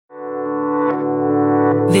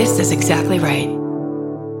This is exactly right.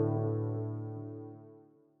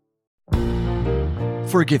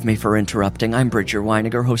 Forgive me for interrupting. I'm Bridger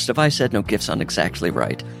Weiniger, host of I Said No Gifts on Exactly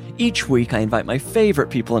Right. Each week, I invite my favorite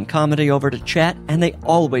people in comedy over to chat, and they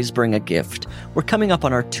always bring a gift. We're coming up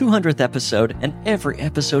on our 200th episode, and every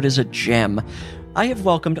episode is a gem. I have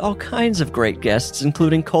welcomed all kinds of great guests,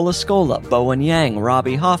 including Cola Scola, Bowen Yang,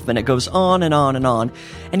 Robbie Hoffman. It goes on and on and on.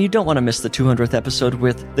 And you don't want to miss the 200th episode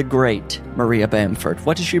with the great Maria Bamford.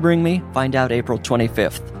 What does she bring me? Find out April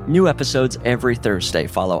 25th. New episodes every Thursday.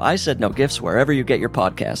 Follow I Said No Gifts wherever you get your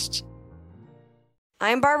podcasts.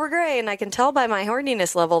 I'm Barbara Gray, and I can tell by my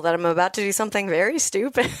horniness level that I'm about to do something very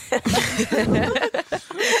stupid.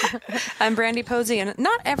 I'm Brandy Posey, and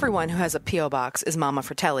not everyone who has a P.O. box is Mama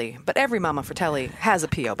Fratelli, but every Mama Fratelli has a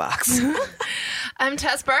P.O. box. I'm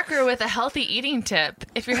Tess Barker with a healthy eating tip.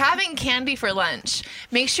 If you're having candy for lunch,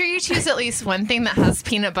 make sure you choose at least one thing that has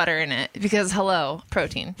peanut butter in it, because, hello,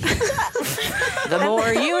 protein. The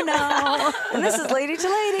more you know. And this is Lady to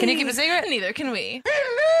Lady. Can you keep a secret? Neither can we.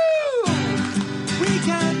 We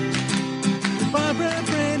got Barbara,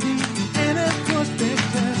 Brandy, and of course Big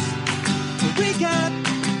Tess. We got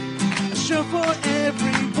a show for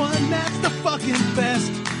everyone that's the fucking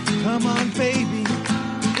best. Come on, baby,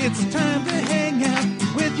 it's time to hang out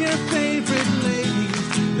with your favorite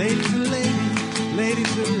ladies. Ladies and ladies,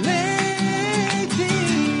 ladies and ladies.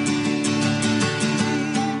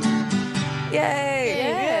 Yay!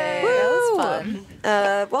 Yay. Woo. That was fun.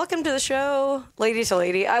 Welcome to the show, Lady to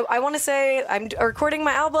Lady. I want to say I'm recording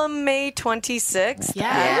my album May 26th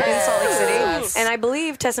in Salt Lake City. And I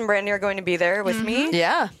believe Tess and Brandy are going to be there with me.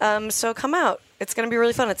 Yeah. So come out. It's going to be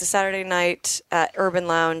really fun. It's a Saturday night at Urban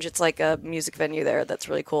Lounge. It's like a music venue there that's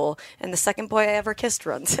really cool. And the second boy I ever kissed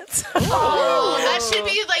runs it. So. Oh, that should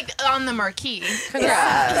be like on the marquee.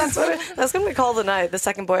 Yeah, that's going to be called the night. The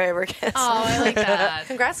second boy I ever kissed. Oh, I like that.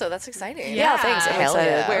 Congrats, though. That's exciting. Yeah, thanks. I'm Hell excited.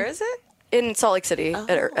 yeah. Where is it? In Salt Lake City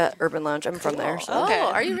at Urban Lounge. I'm from there. So.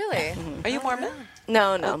 Oh, are you really? Are you Mormon?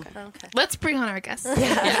 No. Okay. Let's bring on our guests. Sorry,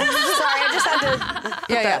 I just had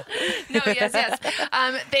to. Yeah. No, yes.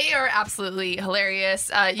 They are absolutely hilarious.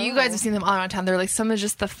 You guys have seen them all around town. They're like some of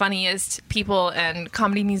just the funniest people and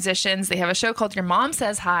comedy musicians. They have a show called Your Mom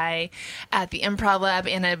Says Hi at the Improv Lab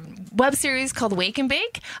and a web series called Wake and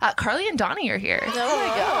Bake. Carlie and Doni are here. Oh my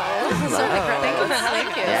God. Thank you for having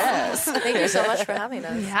us. Yes. Thank you so much for having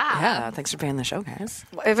us. Yeah. Thanks for being on the show, guys.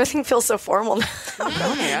 Everything feels so formal now. Oh my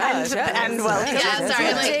gosh. And well, Yeah, sorry,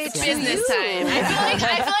 I'm like business time.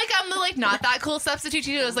 I feel like I'm the like not that cool substitute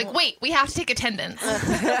teacher. I was like, wait, we have to take attendance. Dude,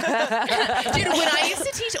 when I used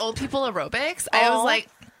to teach old people aerobics, I was like,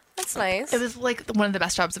 That's nice. it was like one of the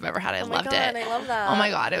best jobs I've ever had. I loved God, it. I love that. Oh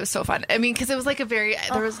my God, it was so fun. I mean, because it was like a very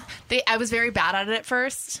I was very bad at it at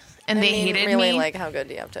first, and they hated really me. like how good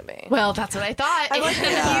do you have to be? Well, that's what I thought. I like that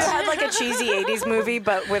you had like a cheesy 80s movie,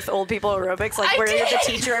 but with old people aerobics, like I where you're did.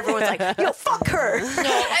 the teacher, everyone's like, yo, fuck her. 100%.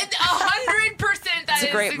 That It's a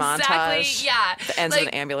is great exactly, montage. yeah. The ends of an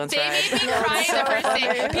ambulance they ride. made me cry the first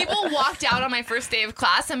day. People walked out on my first day of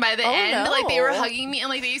class, and by the end, like they were hugging me, and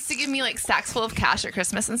like they used to give me like sacks full of cash at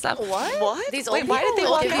Christmas and stuff. What? These old Wait, why people did they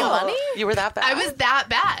will walk give you out? money? You were that bad? I was that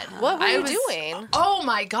bad. What were I you was- doing? Oh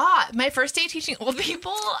my God. My first day teaching old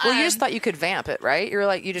people. Well, you just thought you could vamp it, right? You were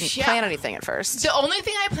like, you didn't Yeah. plan anything at first. The only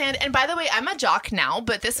thing I planned, and by the way, I'm a jock now,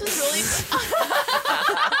 but this was really.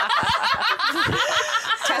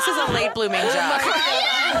 Tess is a late blooming jock. By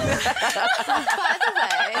the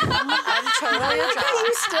way, I'm totally a jock.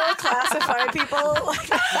 You still classify people?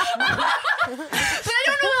 But I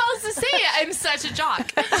don't know how else to say it. I'm such a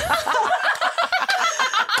jock.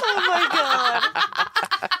 Oh my God.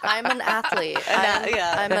 I'm an athlete.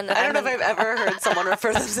 I don't know if I've ever heard someone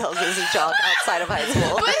refer themselves as a jock outside of high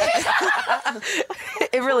school.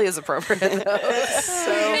 It really is appropriate, though.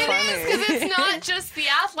 So It funny. is, because it's not just the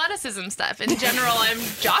athleticism stuff. In general, I'm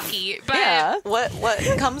jockey, but Yeah. What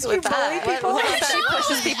comes with that? She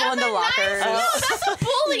pushes people into lockers. that's a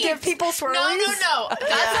bully. Give people swirlies? No.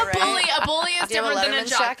 That's a bully. A bully is Do you have a different than a Letterman's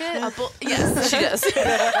jock. jacket? Yes. She does.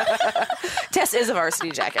 Tess is a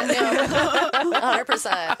varsity jacket.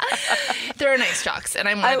 100%. There are nice jocks, and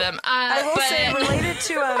I'm one of them. I will but say,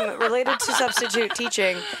 related to substitute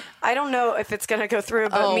teaching, I don't know if it's going to go through,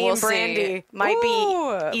 but me we'll and Brandy see. might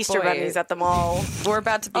Ooh, be Easter boy. bunnies at the mall. We're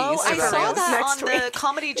about to be Oh, Easter I saw bunnies. that Next on the week.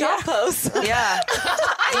 comedy job post. Yeah.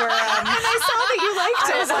 We're, And I saw that you liked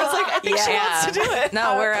it. So I was like, I think she wants to do it.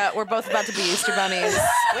 No, we're both about to be Easter bunnies.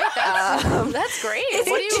 Wait, that's great. It's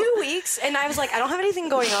What in do you... 2 weeks, and I was like, I don't have anything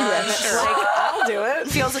going on. sure. Like, I'll do it.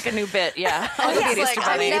 Feels like a new bit, yeah. I'll Yeah, be an like, Easter I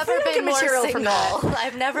bunny. mean, I've never if we don't been get more material from single.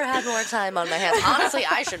 I've never had more time on my hands. Honestly,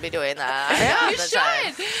 I should be doing that. you should.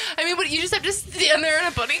 I mean, what? You just have to stand there in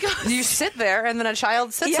a bunny costume. You sit there, and then a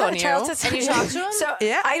child sits on you. And you talk to him? So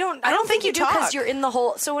Yeah. I don't think you do because you're in the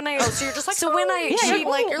whole. So when I So you're just like, so when I you're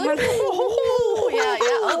like, yeah.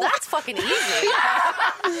 Oh, that's fucking easy. You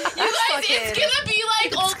guys, it's gonna be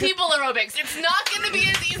like old people aerobics. It's not gonna be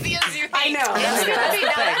as easy as you think. I know. It's gonna be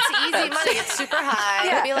that's easy money. It's super high.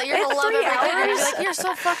 Yeah. Be like, you're gonna It's love 3 everything. You're hours. like, you're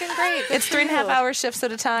so fucking great. It's 3.5-hour shifts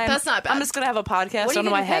at a time. That's not bad. I'm just gonna have a podcast What are you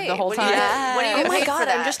under my getting head the paid? whole What do you time. get? What do you Oh get my paid for god!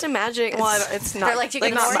 that? I'm just imagining. Well, it's not. They're like, you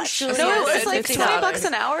get not orange much. juice. No, Yeah, it's like $50. $20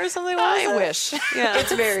 an hour or something. I wish. Yeah,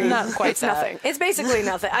 it's very not quite It's that. nothing. It's basically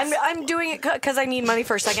nothing. I'm doing it because I need money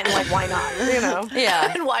for a second. And like, why not? You know.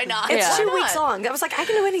 Yeah. And why not? It's Why 2 not? weeks long. I was like, I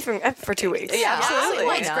can do anything for 2 weeks. Yeah, Absolutely.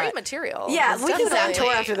 Well, it's Why great not? material. Yeah, It's we can go on definitely-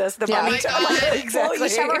 tour after this. The Yeah. bunny Oh my tour. God. Exactly. We'll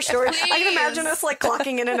each have our story. I can Please. imagine us like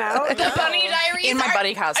clocking in and out. The bunny diaries. In my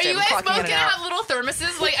bunny costume, Are you guys clocking both in and gonna out. have little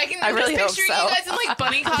thermoses? Like I can I really just picture hope so. you guys in like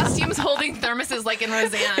bunny costumes holding thermoses like in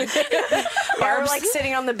Roseanne. We're like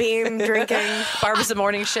sitting on the beam drinking. Barb's the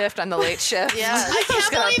morning shift. I'm the late shift. Yeah. I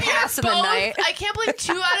can't gonna believe you're pass in the both. night. I can't believe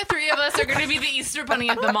 2 out of 3 of us are going to be the Easter Bunny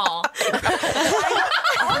at the mall.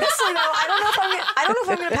 Honestly, though, I don't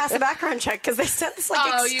know if I'm gonna pass the background check because they sent this like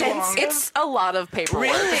Oh, you extensive. won't. It's a lot of paperwork.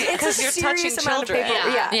 It's Because a you're serious touching amount children. of paper.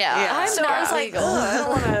 Yeah. Yeah. So I was like, ugh, I don't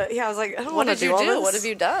want to. Yeah, I was like, I don't What want to did do you all do? this. What have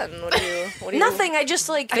you done? What do you? Nothing. I just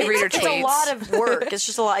like I read her it's a tweets. lot of work. It's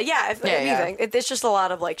just a lot. Yeah, if Yeah, yeah. anything, it's just a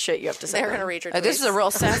lot of like shit you have to say. They're gonna read your. This is a tweets.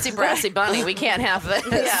 real sassy, brassy bunny. We can't have this.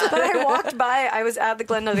 Yeah. But I walked by. I was at the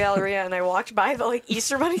Glendale Galleria, and I walked by the like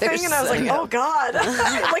Easter Bunny thing, and I was like, "Oh God!"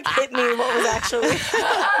 It like hit me what was actually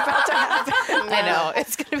about to happen. I know.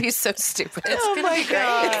 It's going to be so stupid. It's Oh my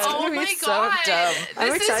God! It's Oh gonna be my so god! dumb. I'm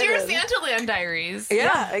This is your excited. Santaland diaries.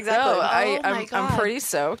 Yeah, exactly. No, my I'm God. pretty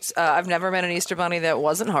stoked. I've never met an Easter bunny that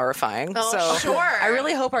wasn't horrifying. Oh, so sure. I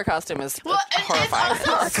really hope our costume is Well, and horrifying. it's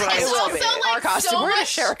also, That's what I it's will also be. like Our costume. so We're gonna much.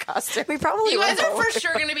 share a costume. We probably You guys will. are for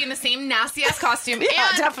sure going to be in the same nasty ass costume. Yeah,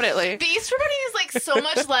 and definitely. The Easter Bunny is like so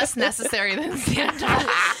much less necessary than Santa.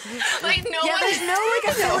 Like no Yeah, one. there's no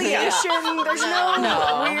like affiliation. There's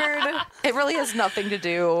no weird. It really has nothing to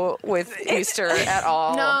do with Easter at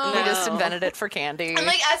all. No. We just invented it for candy. And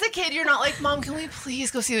like as a kid, you're not like, Mom, can we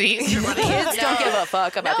please go see the Easter Bunny? Kids don't give a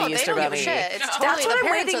fuck about No, the they Easter don't give a bunny. shit. It's totally That's the what I'm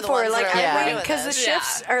parents waiting are the for. ones Like that are Yeah. I'm waiting doing because the this.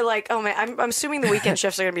 shifts are like, oh man, I'm assuming the weekend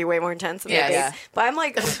shifts are gonna be way more intense than Yeah, the yeah. days. But I'm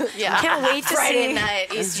like, Yeah. can't wait to Friday see.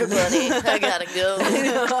 night, Easter Bunny. I gotta go.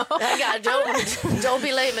 I gotta don't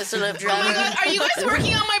be late, Mr. Lyft Oh my driver. god, are you guys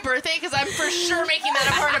working on my birthday? Because I'm for sure making that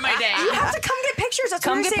a part of my day. You have to come get pictures. That's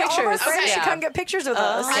Come what I get say. All of our pictures. friends Okay. should come get pictures with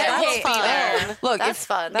us. I will Hey, be there. Look, That's if,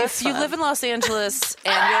 fun. if you live in Los Angeles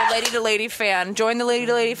and you're a Lady to Lady fan, join the Lady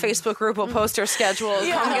to Lady Facebook group. We'll post our schedule. Come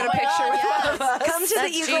get a Oh my picture God, with yes. one of us. Come to the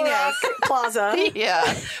That's Eagle genius. Rock Plaza. Yeah.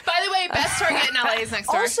 By the way, best Target in LA is next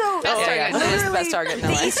door. Also, best yeah, Target. yeah. It is the literally, best Target in the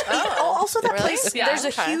LA. East- also, that Really? place. Yeah. There's a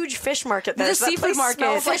Okay. huge fish market there. The So that seafood place market.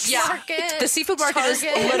 smells like Yeah. Market. The seafood market is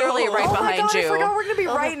Target. literally right oh my behind God, you. I forgot we're gonna be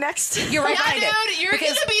right next to. You're right Yeah, behind dude, it. you're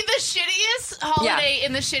Because- gonna be the shittiest holiday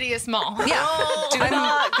in the shittiest mall. Yeah. Do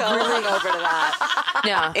not go hungover to that.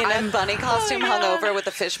 Yeah. In a bunny costume hungover with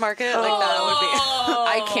the fish market, like that would be.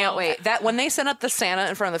 I can't wait. That when they set up the Santa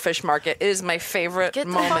in front of the fish market, it is my favorite Get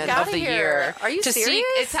the moment fuck of outta the here. year. Are you to serious? See,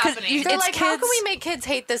 It's happening. They're it's like, how can kids- we make kids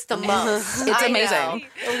hate this the most? It's I amazing.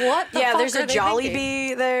 know. What? The Yeah, fuck there's are a they thinking?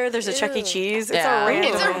 Jollibee there. There's a Chuck E. Cheese. It's Yeah. a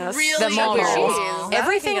random. It's a ass. really The mall. weird Jeez. mall. That I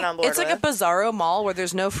Everything. can get on board It's like a with. bizarro mall where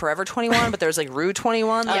there's no Forever 21, but there's like Rue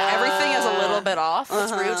 21. Like everything is a little bit off.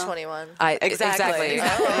 It's Rue 21. Exactly.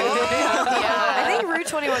 I think Route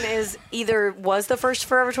 21 is either was the first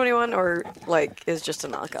Forever 21 or like is just a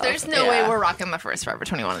knockoff. There's no way we're rocking the first Forever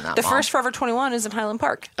 21 in that The mall. first Forever 21 is in Highland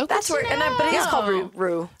Park. Oh, That's where, but it is called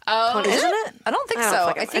Rue. Oh, Isn't it? I don't think I don't so.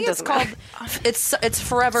 fucking- I think it it's doesn't called. matter. It's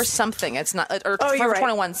Forever something. It's not or Oh, you're Forever right.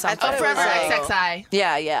 21 something. Oh, Forever Oh. XXI.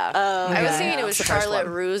 Yeah, yeah. I was thinking it was It's the first Charlotte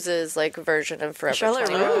one. Ruse's like version of Forever Charlotte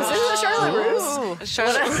 21. Ruse. This is a Charlotte Ruse.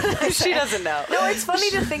 Charlotte, she doesn't know. No, it's funny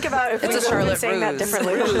to think about if It's a we've been Charlotte saying that Ruse.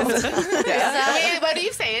 differently. Wait, what do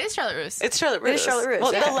you say? It is Charlotte Russe. It's Charlotte It is Ruse. Charlotte Ruse,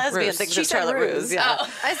 Well, yeah. the lesbian Ruse. thinks She it's said Charlotte Ruse. Ruse. Yeah.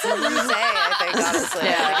 I said Ruse, I think, honestly.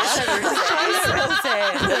 I said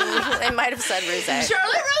Ruse. They might have said Ruse.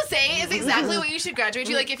 Charlotte Rose is exactly what you should graduate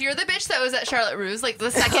to. Like, if you're the bitch that was at Charlotte Ruse, like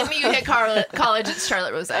the second you hit college, it's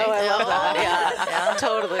Charlotte Rose. I love that. Yeah,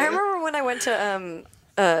 totally. I remember when I went to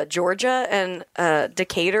Georgia and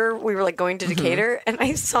Decatur. We were like going to Decatur, and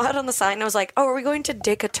I saw it on the sign, and I was like, "Oh, are we going to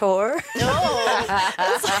Decatur?"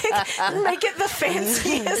 It's like make it the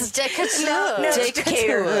fanciest. Decatur. No, it's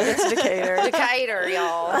Decatur. It's Decatur. Decatur,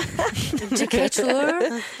 y'all.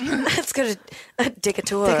 Decatur. Let's go to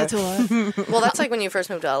Decatur. Well, that's like when you first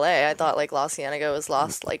moved to LA. I thought like La Cienega was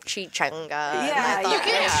lost like Chichanga. Yeah, and I you thought, You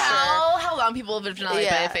can yeah, tell wrong people live in Denali,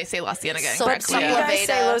 but if they say La Cienega So incorrectly. Do you guys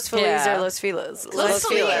say Los Feliz or Los Feliz? Los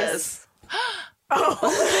Feliz.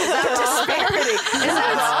 Disparity. Is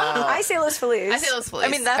that wrong? I say Los Feliz. I say Los Feliz. I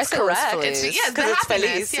mean, that's correct. It's, Because the it's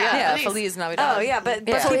happiness. Feliz. Yeah, Feliz Navidad. Oh, yeah, but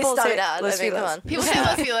Feliz people say Navidad. Los I mean, Feliz. come on. People say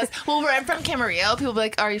Los Feliz. Well, where I'm from Camarillo, people be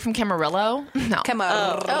like, are you from Camarillo? No.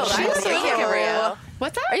 Camarillo. Oh, I was in Camarillo.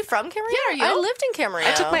 What's that? Are you from Camarillo? Yeah, are you? I lived in Camarillo.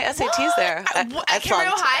 I took my SATs there. At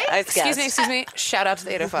Camarillo High? Excuse me. Shout out to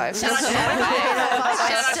the 805. Shout out to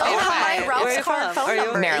I still have my Where are Ralph's you card from? phone Are you-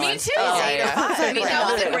 number. Maryland. Me too. Yeah. Me, that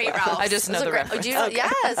was a great Ralph. I just know the reference. Yes.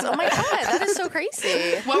 Oh my God. That is so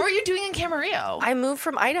crazy. What were you doing in Camarillo? I moved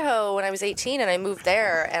from Idaho when I was 18, and I moved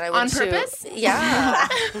there, and I went On purpose? Yeah,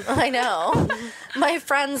 I know. My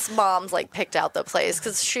friend's mom's like picked out the place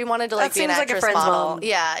because she wanted to like That be an seems like a actress friend's model. mom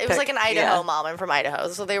Yeah, it was like an Idaho Yeah. mom. I'm from Idaho,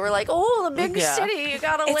 so they were like, "Oh, the big city, you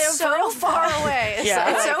gotta live so real far away."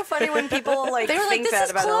 It's so funny when people like They were like, think "This that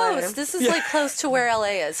is about close. LA. This is like close to where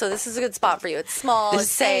LA is, so this is a good spot for you. It's small, it's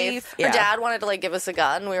safe." Yeah. Her dad wanted to like give us a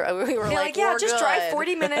gun. We were They're like, yeah, "We're just good." drive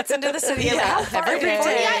 40 minutes into the city. Yeah. How far Every is it?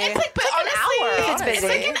 day. Yeah, it's like, but honestly, It's busy.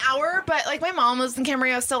 like an hour, but like my mom lives in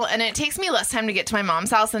Camarillo still, and it takes me less time to get to my mom's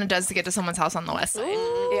house than it does to get to someone's house on the west side.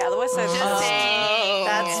 Yeah, the West Side. Just saying.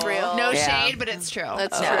 That's real. No Yeah. shade, but it's true.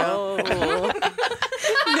 That's true.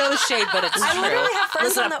 No shade, but it's I true. literally have friends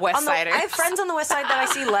Listen on up, the, West on the Siders. I have friends on the West Side that I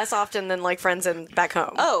see less often than like friends in back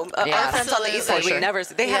home. Oh, Yeah. our friends on the east side, Absolutely. we never.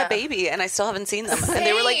 They had Yeah. a baby, and I still haven't seen them. And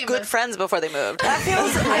they were like Same. good friends before they moved. That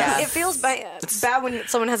feels it feels bad when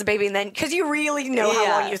someone has a baby and then because you really know how Yeah.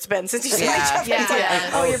 long it's been since you saw Yeah. each other. It's like, Yeah.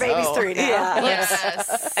 oh, your baby's 3 now. Yeah.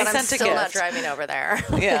 Yes. And I'm sent a still not gift. driving over there.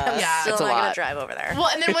 Yeah. Yeah. Still It's a not going lot. to drive over there. Well,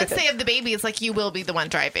 and then once they have the baby, it's like you will be the one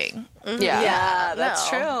driving. Yeah. Yeah,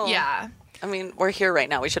 that's No. true. Yeah. I mean, we're here right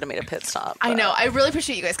now. We should have made a pit stop. I but- know. I really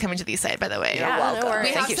appreciate you guys coming to the East Side, by the way. Yeah, welcome. no worries.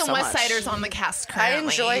 We Thank have you some so West much. Siders on the cast I currently.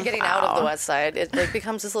 enjoy getting out of the West Side. It like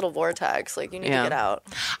becomes this little vortex. Like you need Yeah. to get out.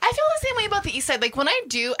 I feel the same way about the East Side. Like when I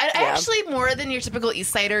do, I actually more than your typical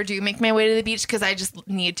East Sider do make my way to the beach because I just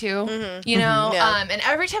need to, you know. Yeah. And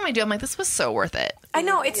every time I do, I'm like, this was so worth it. I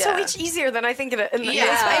know it's so Yeah. much easier than I think it is.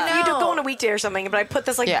 Yeah. If you do I know. go on a weekday or something, but I put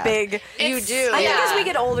this like Yeah. big. You It's- do. I think Yeah. as we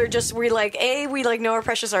get older, just we like we like know how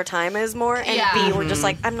precious our time is more, and Yeah. B we're just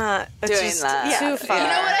like I'm not it's Doing just, that. Yeah. Too far. You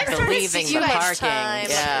know what I've started Leaving to the do? parking. time.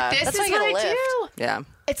 Yeah. This That's is why you what get I a lift. do. Yeah.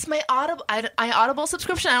 It's my Audible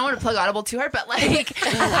subscription. I don't want to plug Audible too hard, but like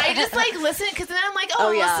I just like listen because then I'm like,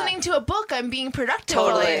 I'm yeah. listening to a book. I'm being productive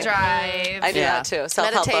Totally. while I drive. I do Yeah. that too.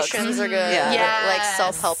 Self-help books. Meditations are good. Yeah. Yes. Like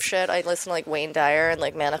self-help shit. I listen to like Wayne Dyer and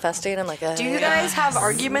like manifesting. I'm like, Do you guys have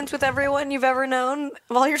arguments with everyone you've ever known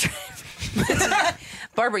while you're driving?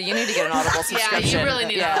 Barbara, you need to get an Audible Yeah, subscription. you really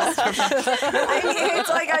need Yeah. I mean, it's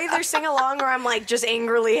like I either sing along or I'm like just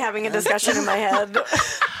angrily having a discussion in my head.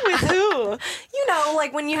 With who? You know,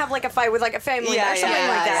 like when you have like a fight with like a family Yeah, or something yeah,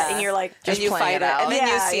 like that, yeah. and you're like, And you playing fight it it, out. and then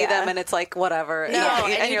you Yeah, see yeah. them, and it's like whatever. No,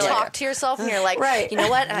 and you you're talk like, to yourself and you're like, Right. you know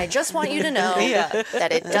what? And I just want you to know Yeah.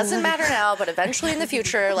 that it doesn't matter now, but eventually in the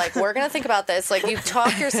future, like we're gonna think about this. Like you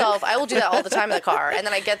talk yourself. I will do that all the time in the car, and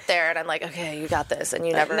then I get there and I'm like, okay, you got this, and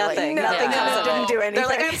you never nothing. like, Nothing yeah. comes of didn't it. do anything. They're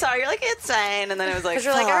like, I'm sorry. You're like, it's fine. And then it was like, Because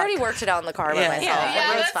you're like, I fuck. already worked it out in the car by Yeah. myself. Yeah,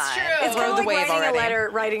 Like, it's that's fine. true. It's kind Rode of the like wave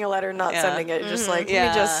already. writing a letter, not Yeah. sending it. Just like Yeah.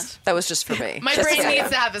 let me just. That was just for me. My Just brain a second. needs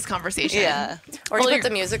to have this conversation. Yeah. Or you Well, put the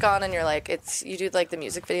music on and you're like, you do like the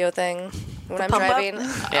music video thing when I'm pump up? driving.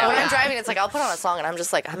 Yeah. When I'm driving, it's like I'll put on a song and I'm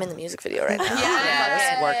just like, I'm in the music video right now.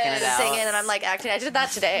 Yes. I'm working it out. Singing and I'm like acting. I did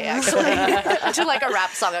that today actually. To like a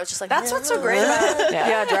rap song. I was just like, That's what's so great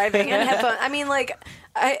about driving and headphones. I mean, like.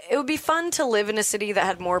 It would be fun to live in a city that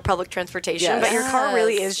had more public transportation, Yes. but your car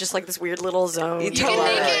really is just like this weird little zone. You can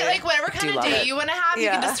make it like whatever kind of love day it. you want to have. You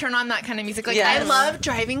Yeah. can just turn on that kind of music. Like Yes. I love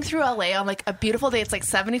driving through LA on like a beautiful day. It's like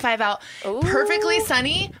 75 out, perfectly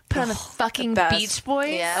sunny. Put on the fucking best. Beach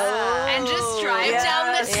Boys. Yeah. And just drive down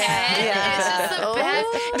the 10. Yeah. It's just the best.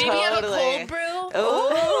 Maybe have a cold brew.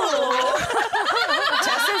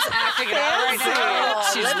 Tessa's acting it out right now.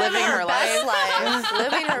 She's living her best life. life.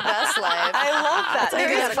 Living her best life. I love that. like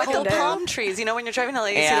Maybe a it's like fucking the day. palm trees. You know, when you're driving to LA,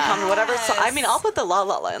 you see the Yeah. palm, whatever. So, I mean, I'll put the La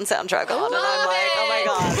La Land soundtrack on, and I'm like, oh my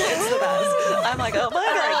god, it's the best. I'm like, oh my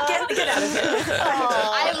god. Get out of here.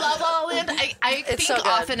 I love La La Land. I think so good.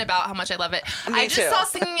 often about how much I love it. I just too. saw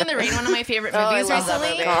Singing in the Rain, one of my favorite I movies love that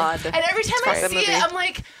recently. movie. God. And every time I great see movie. it, I'm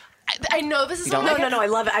like, I know this is don't not like No, I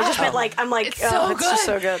love it. I just meant like, I'm like, It's so it's good. just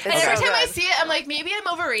so good. And It's every so time I good. see it, I'm like, maybe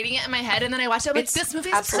I'm overrating it in my head. And then I watch it, I'm like, this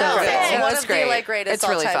movie's absolutely perfect. great. One It's of great. the like greatest It's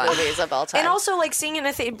really all-time fun. movies of all time. And also, like, seeing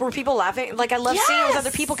it in where people laughing. Like, I love seeing it with Yes!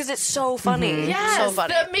 other people because it's so funny. Yes, So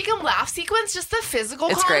funny. the make them laugh sequence, just the physical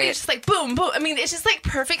It's comedy, great. it's just like boom, boom. I mean, it's just like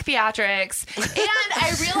perfect theatrics. And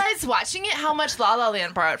I realized watching it how much La La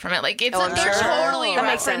Land borrowed from it. Like, it's I'm they're sure. totally That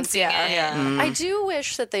makes referencing sense, yeah. it. Yeah. I do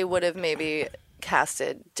wish that they would have maybe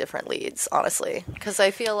casted different leads, honestly, because I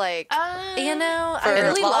feel like you know I In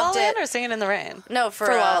really La La loved Land it. or Singing in the Rain? No, for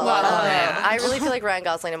La La La La Land. Land. I really feel like Ryan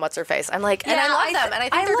Gosling and what's her face. I'm like, and Yeah, I love them, and I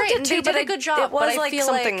think they're loved great. it And too, they but did a good job. It was but I like feel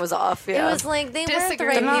something like was off. Yeah. It was like they weren't the Disagree.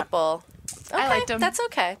 right They're not- people. Okay, I liked them. That's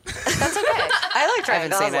okay. That's okay. I liked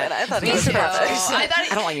Ryan haven't seen Gosling. it. I thought he Me was too. perfect. I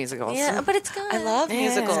thought I don't like musicals. Yeah, but it's good. I love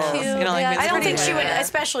musicals. cute. You know, like Yeah, musicals. I don't think she would, Yeah.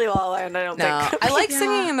 especially La La Land. I don't No, think. I like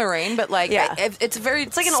Singing in the Rain, but like, Yeah. it's very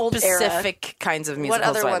like an old era. specific kinds of musicals.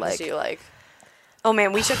 What other I ones like. do you like? Oh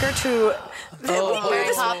man, we took her to.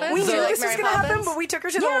 Mary Poppins? We Do knew you like this was Mary going to happen, Poppins? but we took her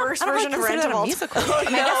to the worst I don't version of consider Rent that of a all musical. I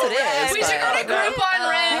mean, I guess it is. we should go to Groupon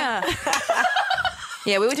Rent.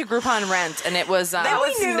 Yeah, we went to Groupon Rent, and it was That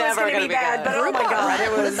was we knew never it was going to gonna be be bad, good. but oh my god, it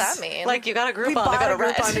What was. does that mean? Like, you got a We Groupon bought to go a to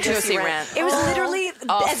Rent. Groupon to go go see see Rent. It was literally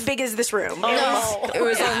as big as this room. no. It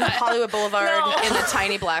was on Hollywood Boulevard in the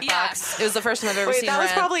tiny black Yeah. box. It was the first time I've ever Wait, seen that was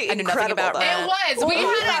Rent. probably I knew nothing incredible, about though. Rent. It was. We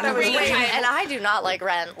had a great time. And I do not like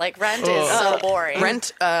Rent. Like Rent is so boring.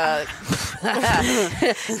 Rent.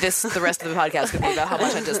 The rest of the podcast could be about how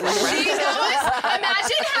much I dislike She Rent. knows.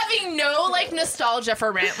 Imagine having no like nostalgia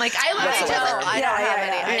for Rent. Like I literally No, just. I don't have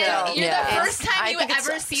any. I And don't. you're Yeah. the first time I you think it's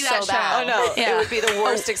ever see so that show. bad. Oh no, Yeah. it would be the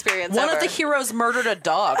worst experience One ever. of the heroes murdered a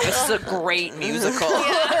dog. This is a great musical.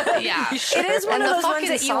 Yeah. It is one And of the those ones fucking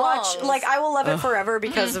that you watch. songs. Like I will love it forever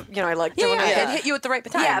because of, I like doing it. It hit you at the right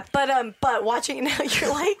time. Yeah, but watching it now, you're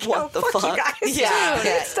like, What the fuck you fuck? guys. Yeah. Dude,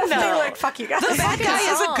 it's definitely like, fuck you guys. The bad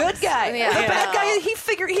guy is a good guy. Yeah. The bad guy,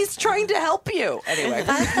 he's trying to help you. Anyway.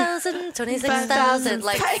 5,000, 26,000.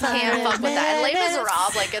 Like, I can't fuck with that. And Les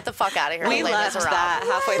Miserables, like, get the fuck out of here. We Les left Miserables. that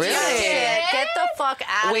halfway through. Really? Shit, get the fuck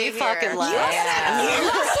out of We here. fucking left.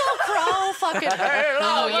 Russell Crowe fucking.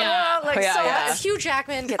 Oh, yeah. Like, Yeah, so yeah. Hugh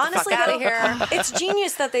Jackman, get the Honestly, fuck out of though, here. it's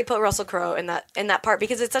genius that they put Russell Crowe in that part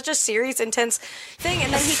because it's such a serious, intense thing,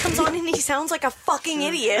 and then he comes on and he sounds like a fucking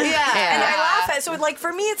idiot. Yeah. And I laugh at it. So like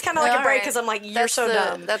for me, it's kind of like a break because I'm like, you're That's so the-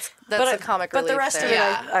 dumb. That's but a comic But the relief rest there. of it,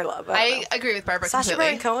 Yeah. I love. I agree with Barbara Sacha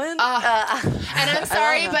completely. Baron Cohen. And I'm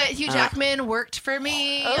sorry, but Hugh Jackman worked for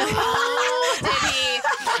me. Oh, did he?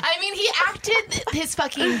 I mean, he acted his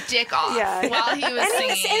fucking dick off Yeah. while he was and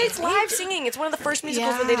singing. it's live singing. It's one of the first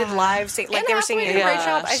musicals where they did Yeah. live sing. Like Anne they were Hathaway singing. did a great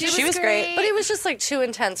Yeah. job. She was great. But it was just like too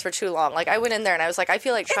intense for too long. Like I went in there and I was like, I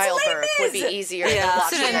feel like childbirth would be easier than Yeah.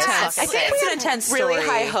 watching It's an this intense. fucking I think thing. it's an intense story. Really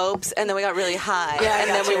high hopes, and then we got really high, Yeah, I and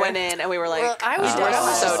then got we you. went in and we were like, Well, I was we're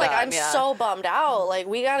just so like, done, I'm yeah. so bummed out. Like,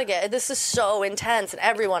 we gotta get this is so intense, and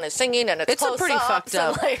everyone is singing, and it's It's a pretty close-ups, fucked and,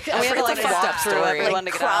 up- like, And we had to like It's a fucked walk up through story. everyone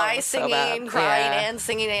to get cry, out. It was so singing, bad. crying, Yeah. and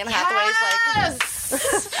singing. Anne Hathaway's like,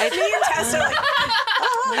 Me and Tess are like,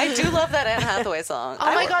 I do love that Anne Hathaway song.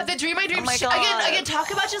 Oh my god, the dream I dreamed. Oh my Again, God.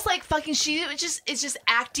 talk about just like fucking. She is just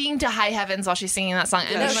acting to high heavens while she's singing that song.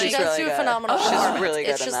 And no, I'm she she's like, does really do a good. phenomenal She's performance. really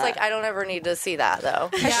good It's in just that. like I don't ever need to see that though.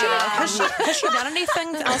 Has she done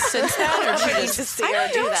anything else since that, or she just see her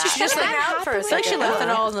do that. She just went out for a I feel like she second. left it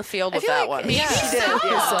all in the field with feel that like- one? yeah. She did.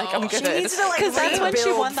 It's like I'm good. She needs to like Because that's when she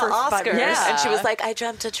rebuild won the for 5 Oscars, years. Yeah. and she was like, "I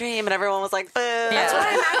dreamt a dream," and everyone was like, "Boo." That's what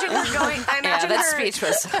I imagine her going. I Yeah, imagine that her. speech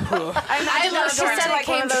was. I imagine love her going Georgia. to like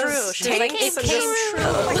one of Came those true. She was like, tanks it and came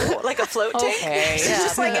just like a float tank. Okay. she's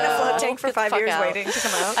just like in a float tank for 5 fuck years out. waiting to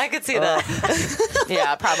come out. I could see that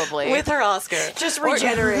Yeah, probably. with her Oscar. Just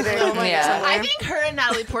regenerating. Yeah. I think her and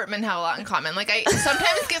Natalie Portman have a lot in common. Like I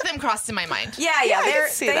sometimes get them crossed in my mind. Yeah, I they're, can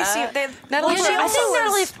see they that. seem. They, Natalie well, Portman I also think was-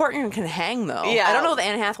 Natalie Portman can hang though. Yeah. I don't know if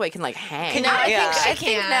Anne Hathaway can like hang. No, Yeah. I think She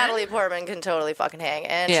can. Natalie Portman can totally fucking hang,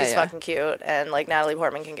 and Yeah, she's yeah. fucking cute, and like Natalie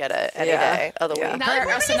Portman can get it any Yeah. day of the Yeah. week. Natalie Her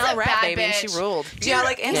Portman is SNL a rap bad baby, and bitch. she ruled. Yeah,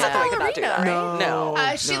 like Anne Hathaway could not do that. Ballerina,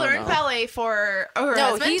 No. She learned ballet for her No,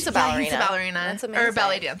 husband. he's a Yeah, he's a ballerina. ballerina That's or a amazing.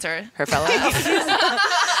 ballet dancer. Her fellow.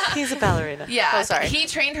 He's a ballerina. Yeah, Oh, sorry. He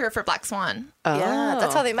trained her for Black Swan. Yeah,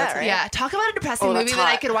 that's how they met, right? Yeah, talk about a depressing Oh, movie that's that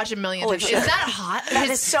I hot. could watch a million Holy times. shit. Is that hot? That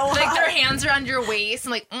is so like hot. their hands around your waist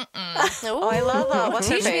and like. Oh, I love what's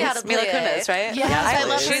her Teach me face? how to Mila play Kunis, it. right? Yes, I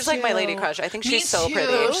love her She's like my too. lady crush. I think Me she's so too.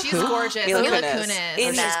 pretty. She's gorgeous. Mila Mila Kunis. Kunis.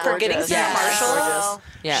 In Nah. Forgetting Gorgeous. Sarah Yes. Marshall.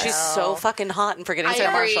 Yeah. She's so fucking hot in Forgetting I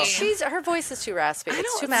Sarah agree. Marshall. Her voice is too raspy. It's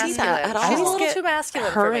don't too see masculine. that at all. She's a I little get too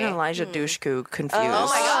masculine Her for me. and Elijah Dushku confused. Oh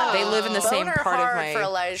my god, They live in the same Boner part of hard my. for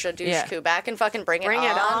Elijah Dushku.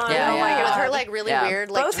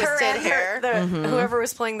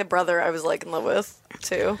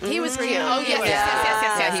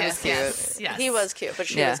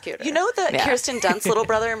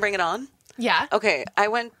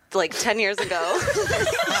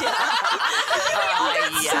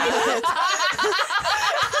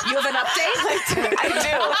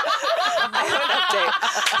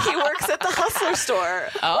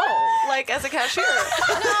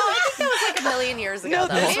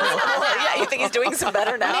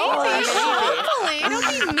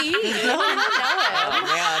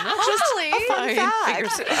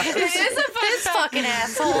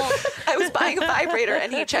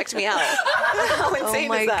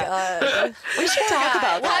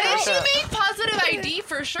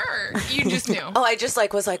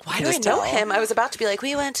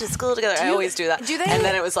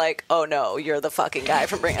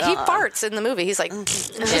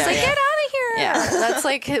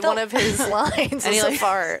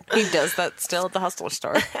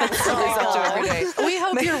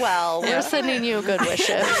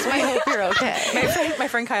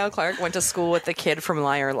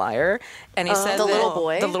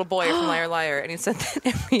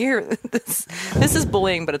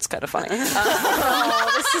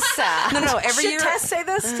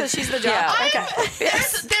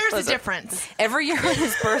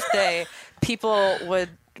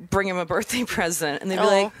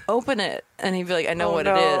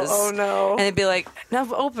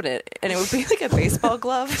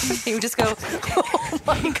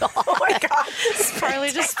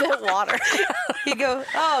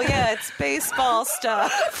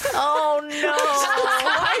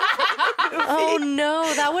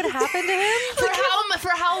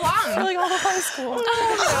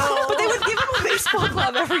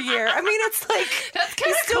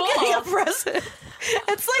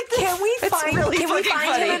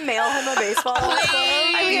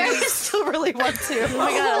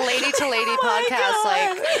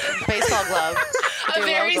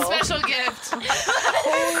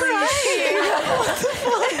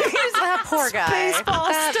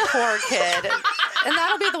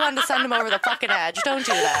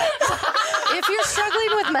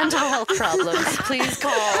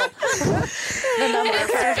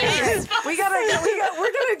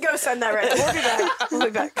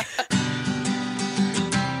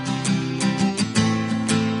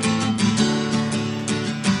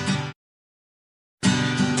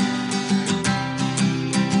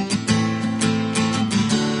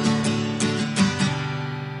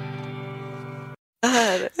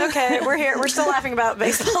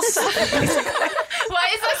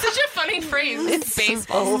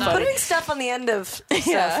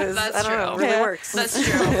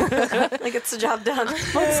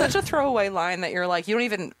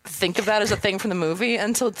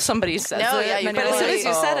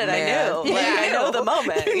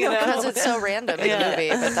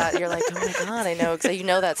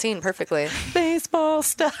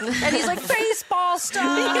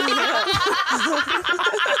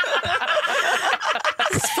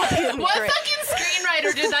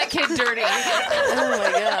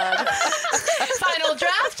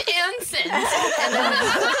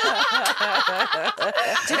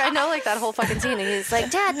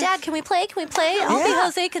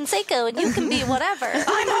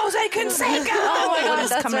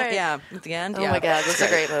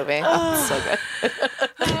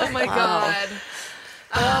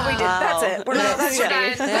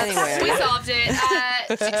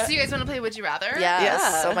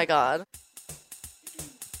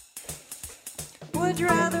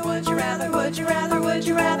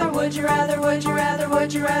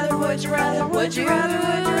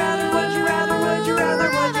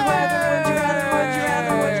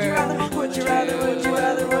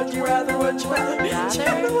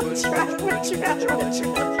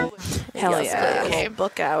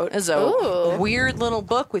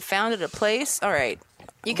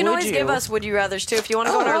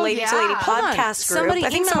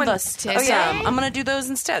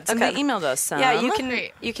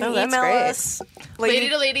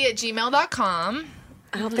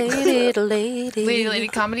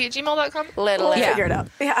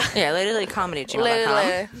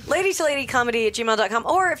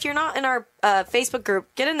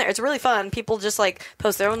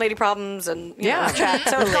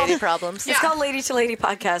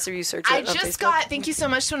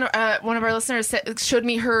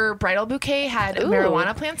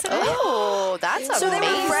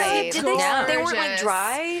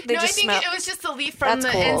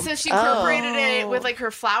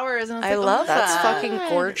 her flowers, and I love That's that. fucking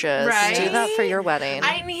gorgeous. Right? Do that for your wedding.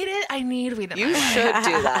 I need it. I need weed in You my life. should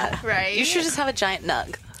do that. Right? You should just have a giant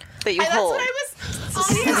nug that you That's hold. what I was.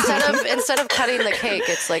 Instead of cutting the cake,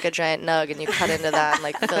 it's like a giant nug, and you cut into that and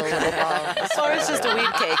like fill little balls. Or it's just a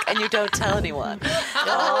weed cake and you don't tell anyone.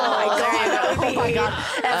 Oh my god!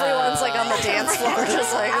 Everyone's like on the dance floor,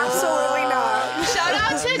 just like Absolutely not. Shout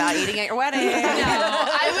out to Not eating at your wedding. No,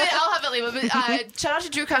 I'll have it later. But shout out to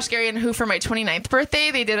Drew Koshgarian, who for my 29th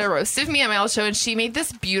birthday, they did a roast of me at my old show, and she made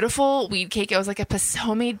this beautiful weed cake. It was like a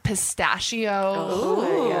homemade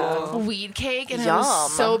pistachio weed cake, and it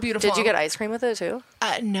was so beautiful. Did you get ice cream with it too?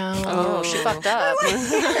 No. Oh, she fucked up.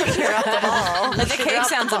 She dropped the ball. The cake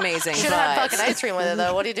sounds amazing. Should have had fucking ice cream with it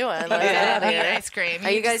though. What are you doing? Like, get out of I need here. ice cream.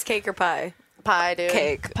 Are you guys cake or pie? Pie, dude.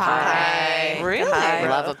 Cake. Pie. Really? Pie,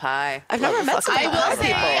 Love a pie. I've never met some I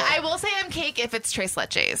pie will say I'm cake if it's Tres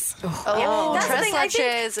Leches. Oh, That's the tres thing, I think-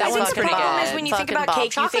 leches. I think is the fucking problem good. is when you think Fucking about bomb. cake,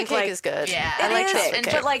 you chocolate think, cake like- is good. Yeah. It I like is, chocolate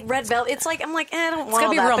cake. but like red velvet, it's like I'm like, I don't want gotta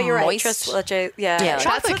all be that. real But you're right, moist. Tres Leche, yeah. Yeah. That's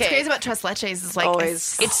Chocolate what's cake. crazy about Tres Leches is like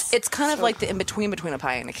Always. It's kind of like the in between a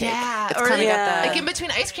pie and a cake. yeah, It's or kind of got that. like in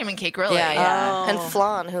between ice cream and cake, really. Yeah, yeah. And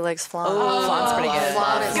flan. Who likes flan? Oh, flan's pretty good.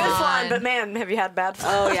 Flan is Good good. flan, but man, have you had bad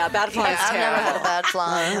flan? Oh yeah, bad flan's I've never had a terrible. bad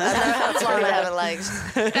flan. I've never had flan I haven't liked.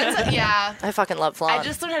 Yeah. I fucking love flan. I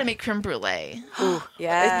just learned how to make creme brulee.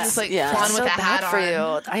 Yeah. Just like Yeah. flan It's with so a hat bad for on.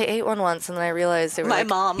 you. I ate one once and then I realized they were My like,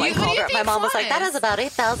 mom You- like what do called you her. My think mom was flan like, "That is?" has about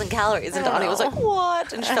 8,000 calories," and Donnie was like,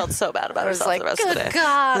 "What?" And she felt so bad about I was herself like, the rest of the good day.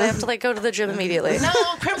 God, I have to like go to the gym immediately. No,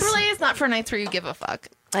 creme brulee is not for nights where you give a fuck.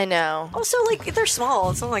 I know. Also, like they're small.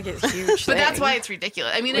 It's not like it's huge. But that's why it's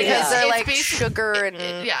ridiculous. I mean, Because they're it's like basi- sugar and,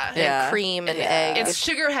 yeah. Yeah. cream and Yeah. egg. It's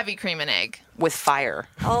sugar heavy cream and egg. With fire.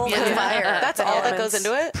 all Yeah. fire. That's all that goes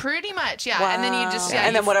into it. Pretty much, yeah. And then you just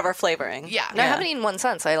and then whatever flavoring. Yeah. No, I haven't eaten one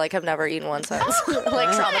since. I like have never eaten one since. like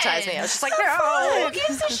traumatized me. I was just like, Who no.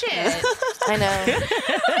 gives a shit? I know.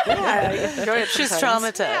 She's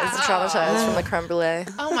traumatized. Yeah. Traumatized from the creme brulee.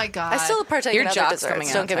 Oh my god. I still partake Your in other jock's coming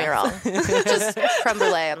desserts. Don't out, get me wrong. Just creme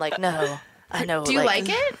brulee. I'm like, no. I know. Do you like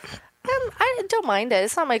it? I don't mind it.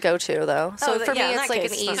 It's not my go-to though. So Oh, for yeah, me, in it's that like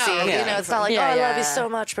case, an it's easy. not- Oh, You yeah. know, it's not like Yeah, I love you yeah. so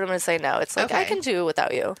much, but I'm gonna say no. It's like I Okay. can do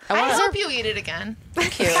without you. I hope you eat it again.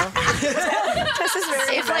 Thank you.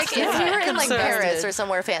 If like if we were in like Paris or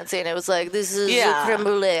somewhere fancy and it was like this is Yeah. creme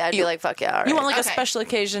brulee, I'd be like fuck yeah. All right. You want like Okay. a special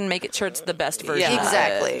occasion, make it sure it's the best version. Yeah. of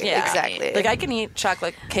exactly, it. Yeah. exactly. Like I can eat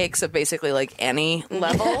chocolate cakes of basically like any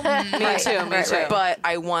level. Me too. Me too. But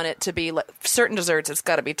I want it to be like certain desserts. It's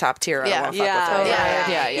got to be top tier. I Yeah. don't want to Yeah. fuck with it.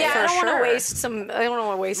 Yeah. Yeah, For I don't want sure. to waste some. I don't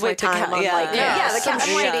want to waste my Wait, the time ca- on yeah. like Yeah, the some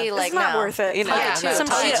caffeine. shitty, It's like, not no. worth it. You know, Yeah, some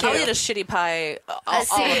I'll cheap. eat a shitty pie. All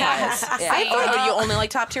see. the pies. Yeah. Oh, you only like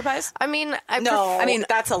top tier pies? I mean, No, I mean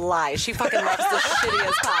that's a lie. She fucking loves the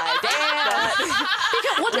shittiest pie.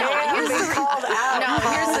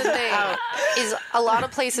 here's the thing. Is a lot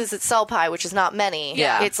of places that sell pie, which is not many.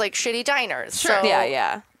 Yeah. It's like shitty diners. Sure. So,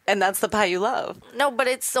 Yeah. And that's the pie you love. No, but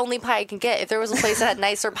it's the only pie I can get. If there was a place that had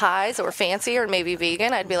nicer pies that were fancier and maybe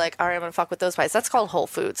vegan, I'd be like, all right, I'm gonna fuck with those pies. That's called Whole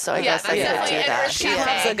Foods, so I guess I that's could definitely do an that. Earth She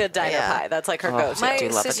Cafe. loves a good diner Yeah. pie. That's like her go-to. My do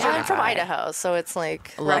love a sister, diner I'm from pie. Idaho, so it's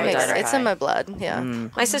like Love it a makes- diner it's pie. in my blood. Yeah.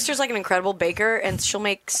 my sister's like an incredible baker, and she'll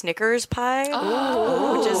make Snickers pie,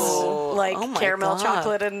 which is like Oh my caramel God.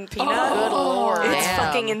 chocolate and peanut. Good lord. It's Damn.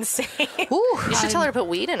 fucking insane. Ooh, you should tell her to put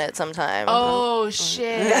weed in it sometime. Oh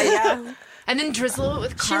shit. Yeah. And then drizzle it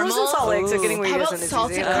with She caramel. lives in Salt Lake, so getting weed How about isn't as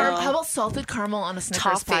salted easy. caramel? How about salted caramel on a Snickers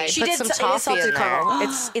Toffee. pie? She She Put did some it is toffee salted in there. caramel.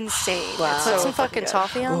 It's insane. Wow. It's Put so some fucking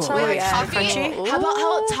toffee on top. Wait, yeah. Toffee. Crunchy? How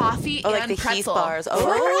about toffee Like and the Heath pretzel? bars. This is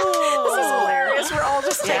hilarious. We're all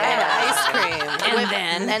just taking And it. ice cream.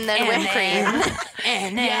 And then whipped cream.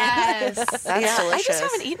 Yes. That's Yeah, delicious. I just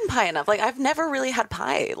haven't eaten pie enough. Like I've never really had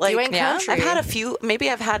pie. Like You ain't country. I've had a few. Maybe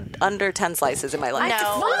I've had under 10 slices in my life.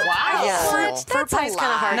 No. Wow. Yeah. Fruit pie's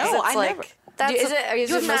kind of hard. No, 'cause it's I like, never- That's is you it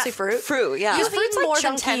have mostly not- fruit? Fruit, yeah. You've fruit's, eaten like, more than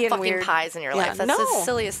chunky 10 and fucking weird. pies in your Yeah, life. That's no. the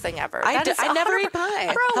silliest thing ever. I That d- is I never 100% eat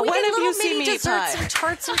pie. Bro, we When get have little you seen mini me eat desserts pie? and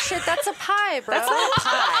tarts and shit. That's a pie, bro. That's not a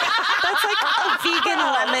pie. That's like a vegan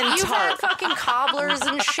lemon You've had tart. fucking cobblers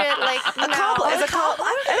and shit. Like A cobbler is a cobbler.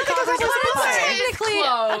 I don't think cobbler's a cobbler's a pie. technically a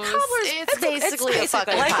close. cobbler's It's basically a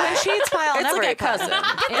fucking Like pie. when she eats pie, I'll It's never like a eat pie. cousin.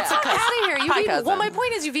 Get out of here. You've Pie eaten. cousin. Well, my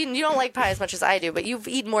point is, you've eaten. You don't like pie as much as I do, but you've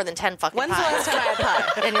eaten more than 10 fucking When's the pies last time I had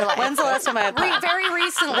pie? in your life. When's the last time I had pie? Very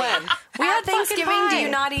recently. When? We At had Thanksgiving, fucking do pie. you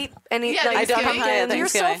not eat any? Yeah, like, I don't have pie at pumpkin? You're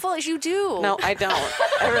so Thanksgiving. foolish. You do. No, I don't.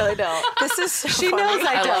 I really don't. This is so She funny. knows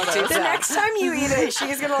I don't do The that. next time you eat it,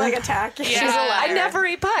 she's gonna like attack you. Yeah. She's a liar. I never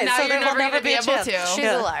eat pie, Now so you're there will never never gonna be a able chance. to.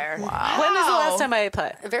 She's a liar. When is the last time I ate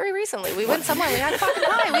pie? Very recently. We went somewhere. We had fucking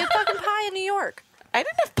pie. We had fucking pie in New York. I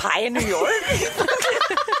didn't have pie in New York.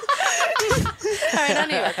 All right, not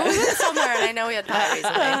New York. We went somewhere, and I know we had pie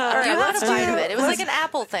recently. Or I had a bite of it. It was like an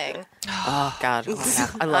apple thing. Oh God,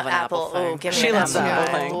 I love an apple thing. Oh, give me She an loves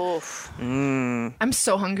apple. apple thing. Oof. I'm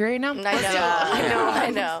so hungry right now.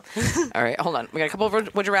 I know. All right, hold on. We got a couple of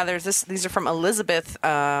would you rathers. These are from Elizabeth.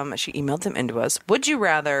 She emailed them into us. Would you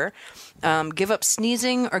rather give up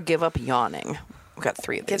sneezing or give up yawning? We've got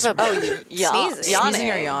 3 of these. Give up. Sneezing.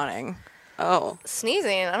 Sneezing or yawning? Oh.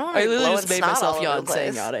 Sneezing. I don't want I to be literally blowing just made snot myself all over yawn the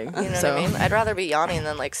place. saying yawning. You know So- what I mean? I'd rather be yawning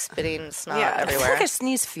than like spitting snot I feel everywhere. like a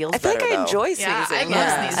sneeze feels I feel like better, I though. enjoy Yeah, sneezing. I love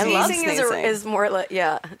sneezing. I love Sneezing sneezing. is more like,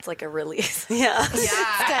 it's like a release. Yeah.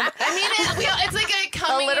 Yeah. I mean, it's like a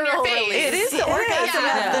coming in your literal face. release. It is the orgasm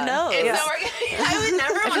Yeah. of the nose. It's the I would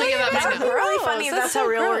never want to give up my That's nose. really funny. If That's that's so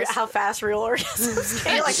gross. how fast real orgasms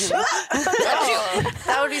can. You're like,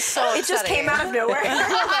 That would be so it just upsetting. came out of nowhere. Oh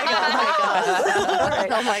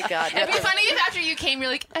my god. It'd be funny if after you came, you're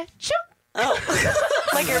like, achoo.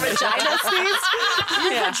 Like your vagina sneeze?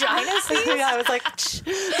 Vagina sneeze? Yeah, I was like,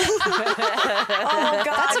 Oh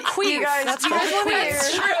god, that's a queef. You guys, That's you guys called want a to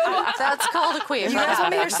queef. hear? That's called a queef. You guys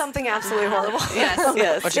want to hear something absolutely horrible? Yes.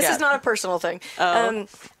 yes. What you This got? is not a personal thing. I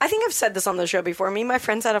think I've said this on the show before. Me and my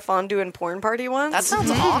friends had a fondue and porn party once. That sounds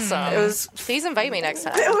awesome. It was. Please invite me next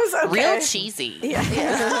time. It was okay. Real cheesy.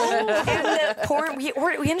 And the porn, we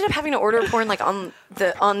ended up having to order porn like on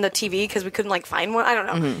the TV because we couldn't like find one. I don't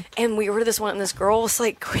know. And we ordered this one, and this girl was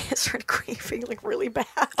like started queefing like really bad.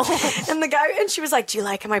 And the guy, and she was like, "Do you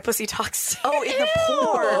like how my pussy talks?" Oh, in the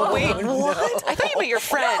porn. Wait, what? I thought you meant your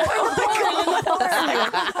friend.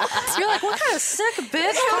 You're like, what kind of sick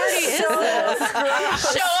bitch party is this?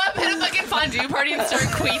 Show up at a fucking fondue party and start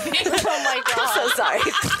queefing. Oh my god. So sorry.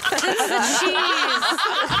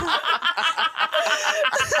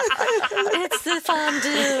 It's the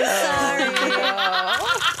fondue. Sorry.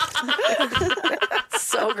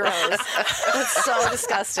 So gross. That's so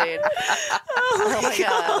disgusting. Oh my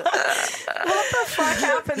god. Fuck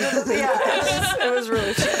happened to the it was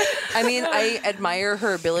really. I mean, I admire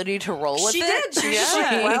her ability to roll with She it. did. She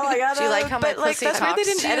well, I got Do you like how my pussy That's why talks? they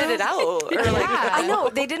didn't edit it out. Or like, I know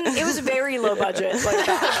they didn't. It was very low budget. Like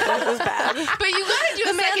that. It was bad. But you gotta do The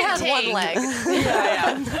a man second had take. one leg.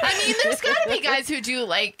 I mean, there's gotta be guys who do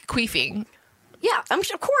like queefing. Yeah,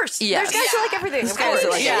 of course. Yes. There's guys who like everything. Of guys course. who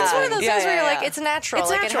like It's one of those Yeah, things where you're yeah, like, yeah. it's natural. It's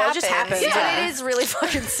like natural. It just happens. But Yeah. it is really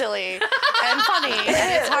fucking silly and funny.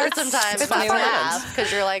 And it's hard sometimes to funny when it laugh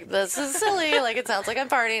because you're like, this is silly. Like, it sounds like I'm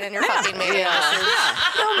farting and you're fucking me.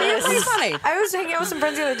 It's funny. I was hanging out with some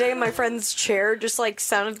friends the other day, and my friend's chair just like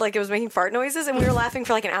sounded like it was making fart noises, and we were laughing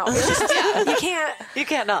for like an hour. It's just, you can't. you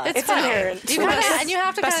can't not. It's funny. inherent. You kinda, and you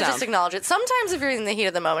have to Best kind of just sound. acknowledge it. Sometimes if you're in the heat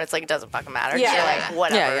of the moment, it's like, it doesn't fucking matter. Yeah. You're like,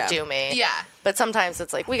 whatever, Yeah, yeah. do me. Yeah. But sometimes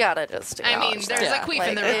it's like, we gotta just I mean, acknowledge there's that. a queef Like,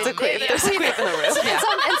 in the room. it's a queef. Yeah. There's a queef in the room. And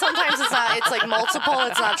sometimes it's not. It's like multiple.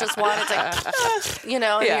 It's not just one. It's like, and you're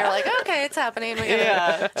like, okay, it's happening. We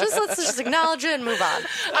gotta let's just acknowledge it and move on.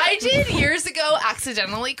 I did years ago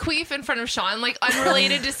accidentally queef in front of Sean, like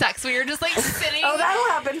unrelated to sex. We were just like sitting. Oh, that'll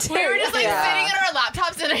happen too. We were just like sitting at our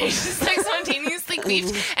laptops, and I just like spontaneously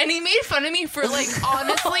queefed, and he made fun of me for like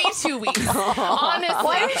honestly 2 weeks. Honestly,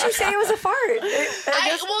 Why didn't you say it was a fart?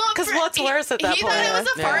 Because what's worse at that he point? thought it was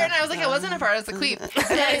a fart, and I was like, it wasn't a fart, it was a queef.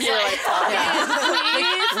 And you're like,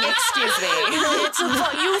 excuse me. It's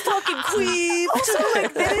you fucking queef. Also,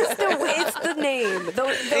 like that is it's the name. The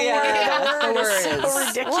word is so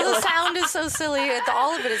ridiculous. Well, the sound is so silly.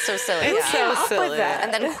 All of it is so silly. It's so up with silly. that?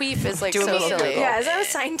 And then queef is like Do a so little silly. Google. Yeah, is that a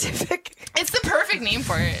scientific? It's the perfect name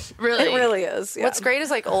for it, really. It really is. Yeah. What's great is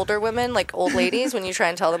like older women, like old ladies, when you try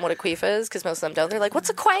and tell them what a queef is, because most of them don't, they're like, "What's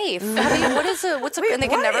a quaif? What's a?" And they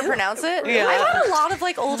can never pronounce it. Yeah. I've had a lot of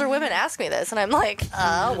like older women ask me this, and I'm like,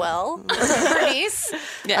 well, Bernice,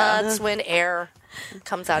 it's when air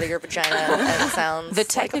comes out of your vagina and sounds. The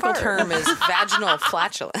technical like a fart. term is vaginal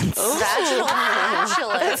flatulence. Vaginal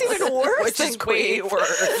flatulence. That's even worse. Which is way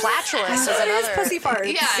worse. Flatulence is It is another. pussy farts.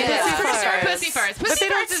 Yeah, Yeah. it's for sure. Farts. Pussy farts. Pussy they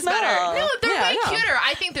don't farts is smell. better. No, they're Yeah, way no. cuter.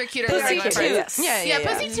 I think they're cuter Pussy than regular toots. farts. Yeah, Yeah,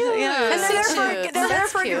 pussy too. Yeah. And they're Cute. there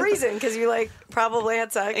That's for a cute. good reason because you like probably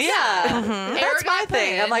had sex. Yeah. That's my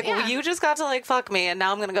thing. I'm like, yeah. well, you just got to like fuck me, and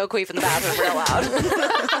now I'm gonna go queef in the bathroom real loud.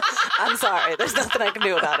 I'm sorry. There's nothing I can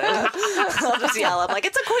do about it. I'll just yell. I'm like,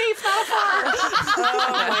 it's a queef, not a fart.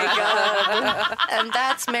 Oh my god. And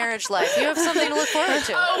that's marriage life. You have something to look forward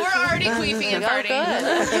to. Oh, we're already queefing and Oh, farting. good.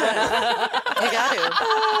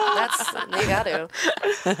 You got to.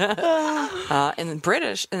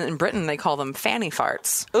 In Britain, they call them fanny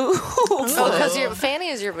farts. Because your fanny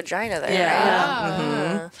is your vagina there.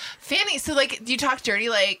 Yeah. Right? Fanny. So like, do you talk dirty?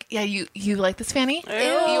 Like, yeah, you like this fanny? You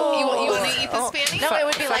want to eat this fanny? No, it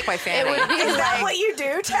would be like my fanny. It would be Is that like, what you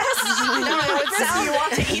do, Tess? no, it would sound. You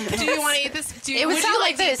want to eat Do you want to eat this? It would sound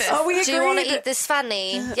like this. Oh, we do you want to agreed. eat this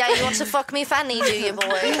fanny? Yeah, you want to fuck me fanny, do you, boy?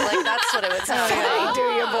 Like, that's what it would sound like. Do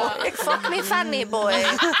you, boy? Fuck me fanny, boy.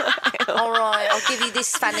 All right, I'll give you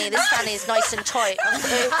this fanny. This fanny is nice and tight.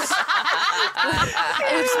 Oops.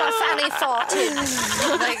 Oops, my fanny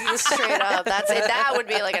farted. Like, straight up. That's it. That would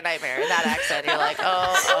be like a nightmare in that accent. You're like,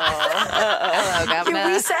 hello, governor.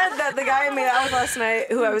 We said that the guy I made out with last night,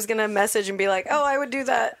 who I was going to message and be like, oh, I would do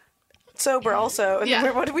that sober also. And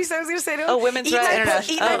Yeah. what did we say I was going to say to him? Oh, women's Eat rights. my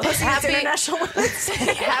pussy. Eat my pussy. It's Happy- International Women's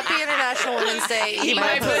Day. Happy International Women's Day. Eat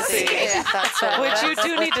my pussy. Yeah, that's what it Which was. you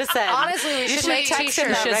do need to send. Honestly, we should make text him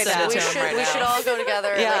t-shirts. that right now. We should all go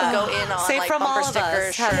together and Yeah. like, go in on Say like from bumper all of stickers,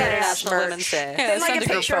 us. Happy shirts, International merch. Women's Day. Yeah, Like send a a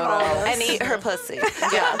group picture of all photo. of us. And eat her pussy.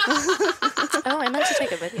 Yeah. Oh, I meant to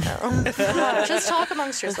take a video. Just talk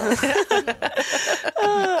amongst yourselves.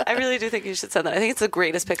 I really do think you should send that. I think it's the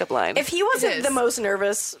greatest pickup line. If he It wasn't is. the most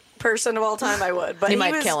nervous person of all time, I would. But You he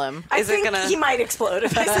might was- kill him. I Is it think gonna- he might explode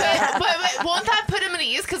if I said that. But won't that put him at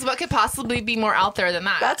ease? Because what could possibly be more out there than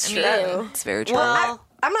that? That's I mean, true. It's very true. well,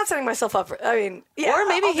 I'm not setting myself up for. I mean, yeah. or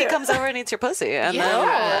maybe I'll he do comes it. over and eats your pussy. And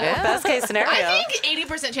Yeah. then, best case scenario. I think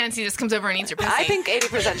 80% chance he just comes over and eats your pussy. I think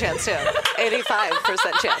 80% chance too.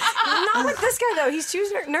 85% chance. Not with this guy though. He's too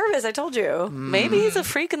nervous. I told you. Maybe he's a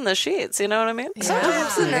freak in the sheets. You know what I mean?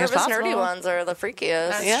 Sometimes the nervous, possible. nerdy ones are the freakiest.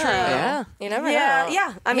 That's Yeah. true. Yeah. You never Yeah, know.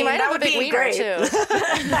 yeah. I He mean, might that have would a big be wiener great. too.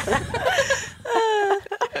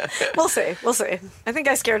 We'll see. We'll see. I think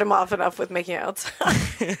I scared him off enough with making out.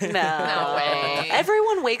 No way.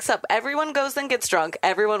 Everyone wakes up. Everyone goes and gets drunk.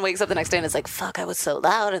 Everyone wakes up the next day and is like, "Fuck, I was so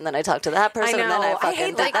loud." And then I talked to that I person. know. And then I I fucking hate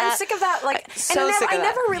did that. that. I'm sick of that. Like, So and sick I of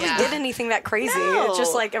never that. really Yeah. did anything that crazy. No. It's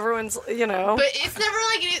just like everyone's, you know. But it's never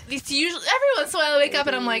like it's usually every once in a while I wake up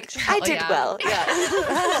and I'm like, I hell did yeah. well.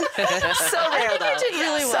 Yeah. So rare though. did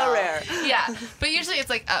really So well. rare. Yeah, but usually it's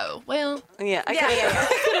like, oh well, Yeah. I Yeah, could yeah,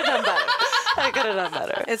 have done better. I could have done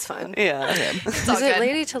better. It's fun. Yeah. it's all Is it good.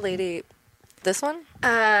 lady to lady? This one?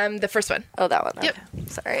 The first one. Oh, that one. Yep. Okay.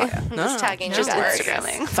 Sorry. I'm just tagging you Just guys.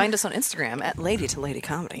 Instagramming. Find us on Instagram at Lady to Lady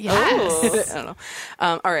Comedy. Yes. I don't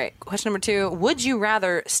know. All right. Question number 2. Would you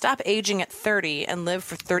rather stop aging at 30 and live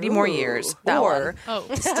for 30 more years, or Oh,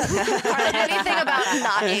 Anything about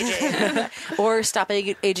not aging. or stop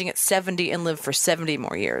aging at 70 and live for 70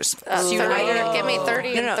 more years? So you'd 30. either- Give me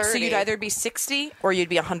 30 and 30. So you'd either be 60 or you'd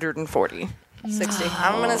be 140. 60.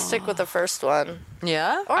 I'm going to stick with the first one.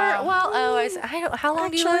 Yeah. Or, I don't, how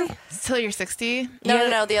long do you live? till you're 60.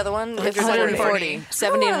 No, the other one. If you're 140.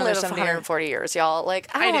 70 and I don't another want to live 70. 140 years, y'all. Like,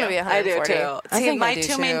 I I don't want do. to be I do 140. too. I See, think my I do,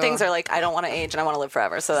 two main too. things are like, I don't want to age and I want to live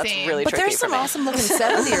forever. So that's Same. really But tricky there's for some me. awesome looking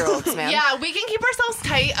 70-year-olds, man. Yeah, we can keep ourselves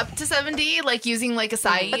tight up to 70, like using like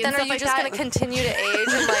acai But then and are stuff you like just that. going to continue to age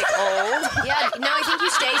and like old? Yeah, no, I think you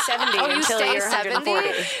stay 70 Oh, you until stay you're 70?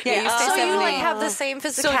 140. Yeah, you stay So 70. you like have the same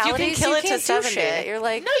physicality. So if you can kill it to can't do 70. shit. You're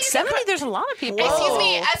like, No, you can 70, there's a lot of people. Excuse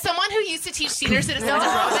me, as someone who used to teach senior citizens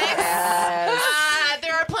aerobics,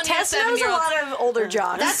 there are plenty Tess of knows a 70-year-olds. lot of older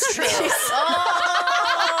jocks. that's true.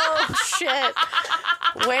 Oh shit!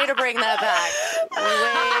 Way to bring that back.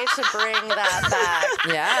 Way to bring that back.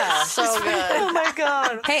 Yeah. So good. Oh my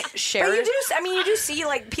god. Hey, But Cher. you do. I mean, you do see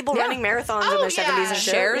like people Yeah. running marathons Oh, in their yeah. 70s and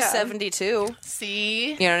shit. Cher's Yeah. 72.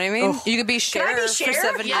 See? You know what I mean? You could be Can I Cher be for Cher?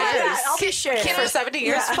 70 Yeah. years. I'll be Cher. For 70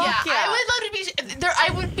 years? Yeah. Fuck Yeah, yeah. I would love to be there. I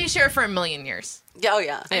would be Cher for a million years. Oh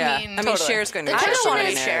yeah. Yeah. mean, I mean, totally. Cher's going to I be don't Cher wanna for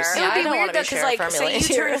be 70 Cher. years. It Yeah, would I be don't weird wanna though, be because Cher like, for a say you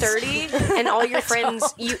million turn years. 30 and all your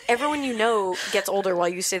friends, everyone you know gets older while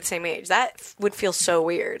you stay the same age. That would feel so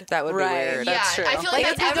weird. That would be Right. weird. Yeah, That's true. I feel like, Like,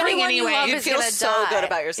 that's happening everyone you anyway. love You'd is feel gonna so die. good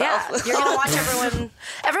about yourself. Yeah, you're gonna watch everyone.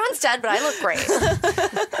 Everyone's dead, but I look great.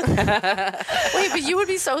 Wait, but you would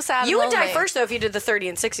be so sad. You and would die lonely. first though if you did the 30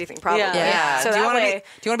 and 60 thing, probably. Yeah. Yeah. So do you that want to way, be?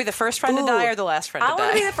 Do you want to be the first friend to die or the last friend I to want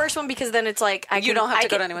to be die? the first one because then it's like You don't have to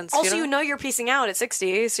go to anyone's Also, funeral? you know you're piecing out at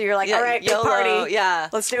 60, so you're like, Yeah, all right, big YOLO, party, yeah.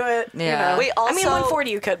 let's do it. Yeah. You know? Wait, I mean, also,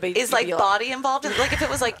 140 you could, but Is you'd like be body involved? Like if it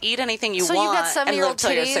was like eat anything you So want you got and 70-year-old live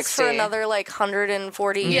till you're titties 60. for another like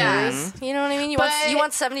 140 Yeah. years. You know what I mean? You But-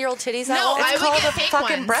 want 70-year-old titties that No, long? I would called get a fake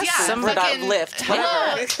fucking ones. breast Yeah, summer fucking- lift,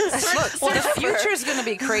 Hello. Well, the future's going to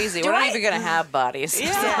be No, crazy. We're not even going to have bodies.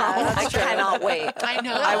 Yeah, I cannot wait. I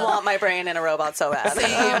know. I want my brain in a robot so bad.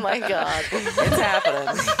 Oh my god. It's happening.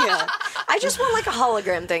 Yeah. I just want like a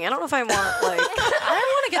hologram thing. I don't know if I want like. I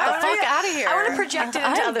want to get the fuck out of here. I want to project it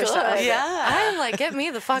into I'm other good. stuff. Yeah. I'm like, get me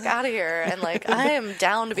the fuck out of here, and like, I am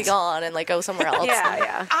down to be gone and like go somewhere else.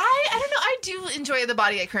 Yeah. I don't know. I do enjoy the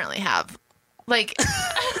body I currently have. Like, I'm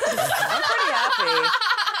pretty happy.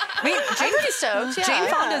 I mean, I'm pretty stoked. Yeah, Jane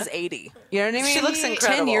yeah. Fonda's 80. You know what I mean? She looks 10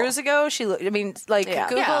 incredible. years ago, she looked, I mean, like, Yeah.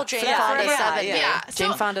 Google yeah. Jane Yeah. Fonda Yeah. 70. yeah.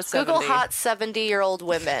 Jane So, Fonda 70. Google hot 70-year-old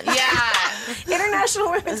women. yeah.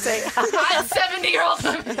 International Women's Day. Hot 70-year-old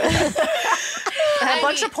women. And a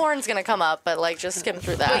bunch of porn's gonna come up, but like just skim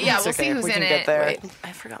through that. But yeah, It's we'll see okay. who's We in can it. get there. Wait,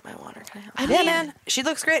 I forgot my water. Can I have Yeah, man. She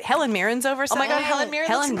looks great. Helen Mirren's over. Oh my God, Helen Mirren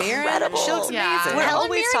Helen looks Mirren. incredible. She looks Yeah. amazing. We're Helen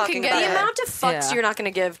always Mirren talking can get about The it. it. amount of fucks Yeah. you're not going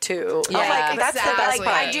to give to. Yeah. Like, that's the best Exactly.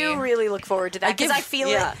 part. I do really look forward to that because I feel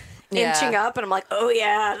Yeah. it inching up, and I'm like, oh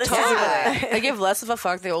yeah, this is I give less of a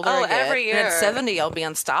fuck the older I get. every And at year. 70, I'll be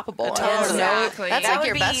unstoppable. Totally. Exactly. That's That like would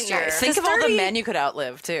your be best year. nice. Think of 'Cause all the 30 men you could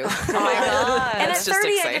outlive, too. Oh my God. And at That's just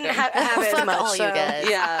 30, I exciting. didn't have it Fuck much. all you so- guys.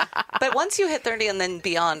 Yeah. But once you hit 30 and then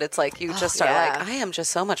beyond, it's like you just are yeah. like, I am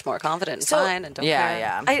just so much more confident and So- fine and don't Yeah, care.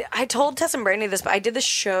 yeah. I told Tess and Brandy this, but I did this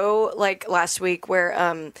show like last week where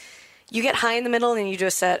you get high in the middle and then you do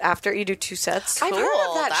a set after. You do 2 sets. I've heard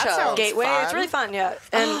of that show. sounds Gateway. fun. It's really fun, yeah.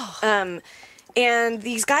 And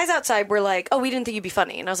these guys outside were like, "Oh, we didn't think you'd be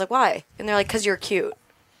funny," and I was like, "Why?" And they're like, "'Cause you're cute,"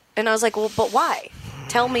 and I was like, "Well, but why?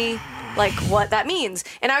 Tell me." Like what that means,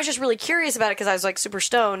 and I was just really curious about it because I was like super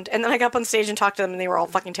stoned, and then I got up on stage and talked to them, and they were all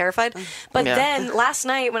fucking terrified. But then last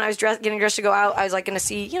night when I was getting dressed to go out, I was like going to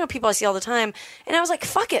see people I see all the time, and I was like,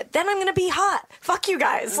 fuck it, then I'm going to be hot. Fuck you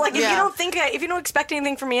guys. Like if you don't expect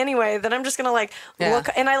anything from me anyway, then I'm just gonna like look,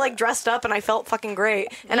 and I like dressed up and I felt fucking great,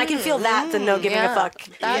 and I can feel that the no giving a fuck.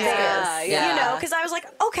 That's Yeah, good. yeah. Because I was like,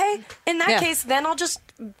 okay, in that case, then I'll just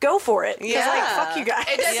go for it. Because like, Yeah. fuck you guys.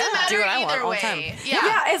 It doesn't matter Do what I want either all the time. way.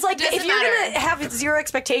 Yeah, it's like Doesn't if you're matter. gonna have zero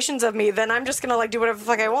expectations of me, then I'm just gonna like do whatever the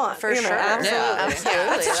fuck I want. For you know? sure. Absolutely.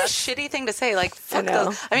 That's such a shitty thing to say. Like, fuck know.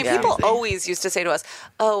 those. I mean, people always used to say to us,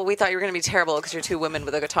 "Oh, we thought you were going to be terrible because you're 2 women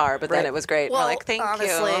with a guitar," but then it was great. Well, We're like, "Thank honestly,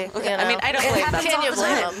 you." Okay. you know, I mean, I don't blame them. Can you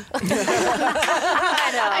blame them?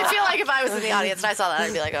 I feel like if I was in the audience and I saw that,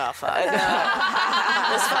 I'd be like, oh fuck,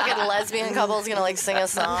 this fucking lesbian couple is gonna like sing a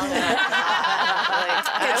song.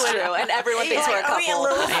 It's true, and everyone thinks we're a couple.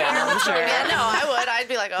 Yeah, no, I would. I'd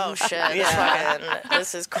be like, oh shit,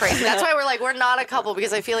 this is crazy. That's why we're not a couple,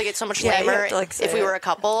 because I feel like it's so much Yeah, you lamer have to, like, say if we it. were a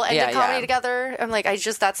couple and Yeah, did comedy yeah. together. I'm like,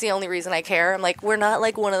 that's the only reason I care. I'm like, we're not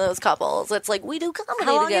like one of those couples. It's like we do comedy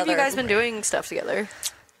How long together. have you guys been doing stuff together?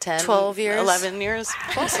 10, 12 years? 11 years.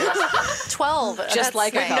 12. Just That's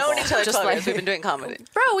like a nice. couple. Known each other Just 12 like- years. We've been doing comedy.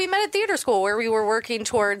 Bro, we met at theater school where we were working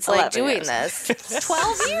towards like 11 doing years. this.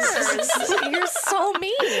 12 years. You're so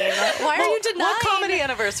mean. Why are you denying? What comedy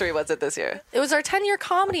anniversary was it this year? It was our 10-year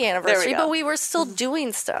comedy anniversary, go. but we were still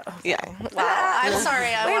doing stuff. Yeah. Wow. I'm sorry.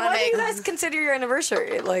 I Wait, want what to do you make guys consider your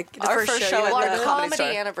anniversary? Like the Our first first show? show you at Well, had? our the comedy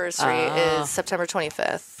Comedy Store. anniversary is September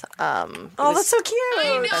 25th. Oh, that's so cute.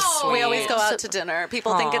 I know. We always go out to dinner.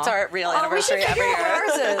 People think it's our real Oh, we should anniversary figure every out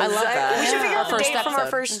what year. ours is. I love that. We should figure out Our the first date from our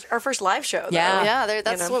episode. first live show. Though. Yeah. Yeah,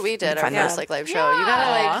 that's know. what we did. Our Find first that. live show.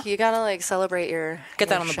 You gotta celebrate your. Get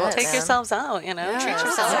that your on the shit, book. Take man. yourselves out, treat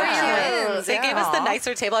yourselves. Celebrate your wins. They gave us the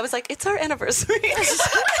nicer table. I was like, it's our anniversry.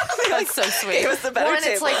 That's so sweet. Gave us the better Well, and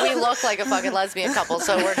table. it's like we look like a fucking lesbian couple,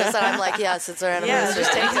 so we're just. I'm like, yes, it's our anniversary.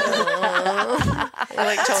 just take It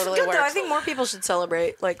like totally Good, though. I works. think more people should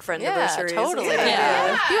celebrate like friend Yeah, anniversaries. totally.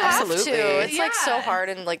 Yeah. You have Absolutely. to. It's like so Yeah. hard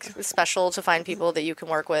and like special to find people that you can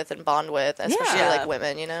work with and bond with, especially Yeah. like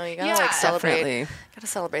women. You know, you gotta Yeah. like celebrate. Definitely. Gotta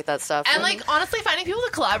celebrate that stuff. And like honestly, finding people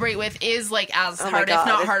to collaborate with is like as hard, if God.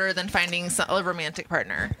 not harder, than finding a romantic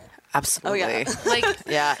partner. Absolutely. Oh, yeah. Like,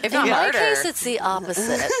 Yeah. If in not my harder. case, it's the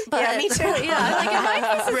opposite. But, Yeah, me too. Yeah, like in my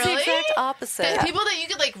case, it's Really? the exact opposite. people that you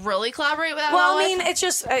could like really collaborate with. Well, I with? mean, it's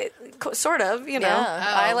just sort of, you know.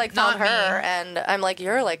 Yeah, I like found not her, me. and I'm like,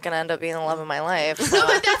 you're like gonna end up being the love of my life. So. no,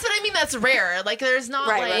 but that's what I mean. That's rare. Like, there's not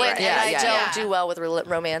Right, like. right, right. And I yeah, don't yeah. do well with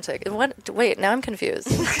romantic. What? Wait, now I'm confused.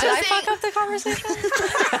 Did I fuck up the conversation?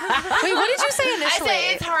 Wait, what did you say I initially?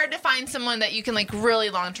 say it's hard to find someone that you can like really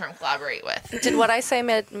long term collaborate with. Did what I say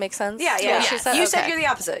make sense? Yeah, What yeah. she said? You said Okay. you're the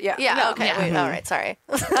opposite. Yeah. Yeah. No, okay. yeah. Wait, all right. Sorry.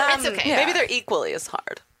 It's okay. Maybe they're equally as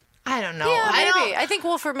hard. I don't know. Yeah, I maybe. don't. I think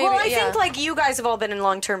for maybe. Well, I yeah. think like you guys have all been in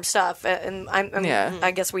long term stuff, and Yeah.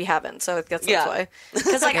 I guess we haven't. So that's Yeah. why.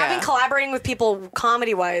 Because like I've been collaborating with people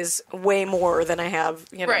comedy wise way more than I have,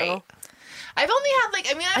 you know. Right. I've only had like,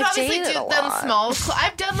 I've obviously dated a done lot. small.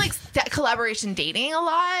 I've done like collaboration dating a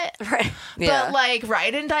lot, Right. but like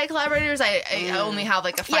ride and die collaborators, I only have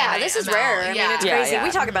like a finite Yeah, this is amount. rare. I mean, it's Yeah, crazy. yeah.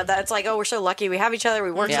 We talk about that. It's like, oh, we're so lucky we have each other.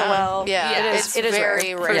 We work so well. Yeah, It is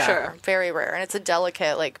very rare. rare. For sure. Very rare. And it's a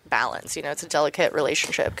delicate like balance, it's a delicate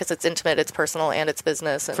relationship because it's intimate, it's personal, and it's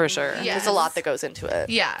business. And For sure. Yes. There's a lot that goes into it.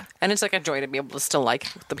 Yeah. And it's like a joy to be able to still like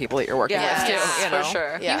the people that you're working Yes, with too. You know? for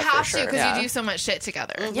sure. Yeah, You for have sure. to because Yeah. you do so much shit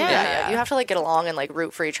together. Yeah. You have to like get along and like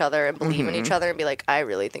root for each other and believe in each other and be like, I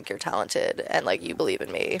really think you're talented and like you believe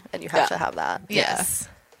in me and you have to have that. Yes.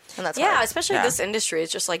 And that's Yeah, hard. especially Yeah. this industry.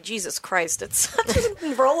 It's just like, Jesus Christ, it's such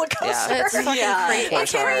a roller coaster. It's fucking Yeah. crazy. I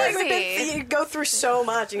can't believe we've Crazy. you go through so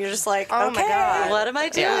much, and you're just like, Oh okay. my God. What am I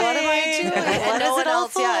doing? What am I doing? And What no is one it all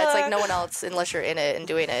else. Yeah, it's for? like no one else unless you're in it and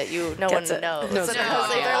doing it. No one Gets it. knows. Knows And it. because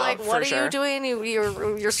they're Yeah, like, for "What are sure. you doing?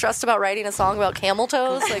 You're stressed about writing a song about camel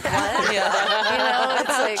toes? Like what? Yeah. It's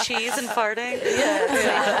like Cheese and farting. yeah, it's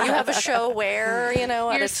like, you have a show where at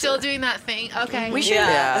You're a- still doing that thing. Okay. We should.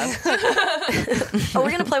 Yeah. Oh,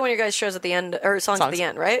 we're gonna play one of your guys' shows at the end, or songs at the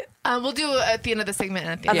end, right? We'll do it at the end of the segment.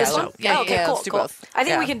 And at the end Yeah, of the so- show. Yeah. Okay, yeah. cool. let's do cool. both. I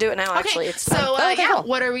think Yeah. we can do it now. Okay. Actually, it's So fun. yeah,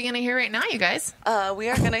 what are we gonna hear right now, you guys? We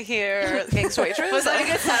are going to hear Gangsta Waitress. Was that a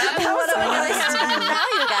good setup? now, you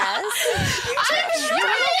guys.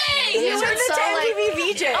 You Turn it to MTV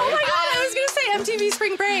VJ. Oh my god, I was gonna say MTV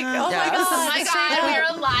Spring Break. Oh my Yes. god. Oh my god, we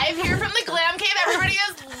are live here from the Glam Cave. Everybody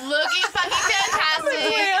is looking fucking fantastic.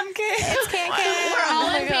 We're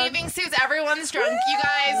all in bathing suits. Everyone's drunk, you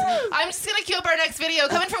guys. I'm just gonna cue up our next video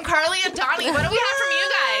coming from Carlie and Doni. What do we have from you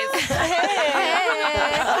guys?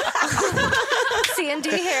 Hey. C&D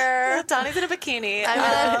here. Donnie's in a bikini.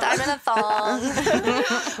 I'm in a thong.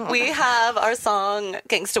 We have our song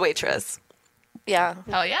Gangsta Waitress. Yeah.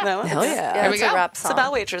 Hell yeah. No? Hell yeah. Yeah, Here we it's a go. rap It's song.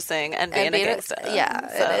 about waitressing and being And a being gangsta. yeah,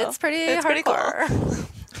 So, and it's pretty cool. hardcore.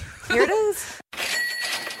 Here it is.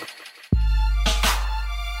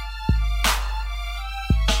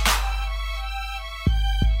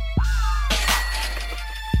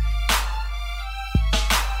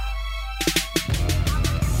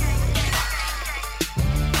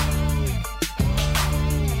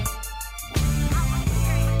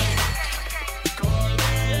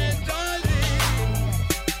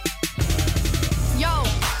 Yo,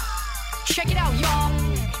 check it out, y'all.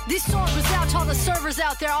 This song was out to all the servers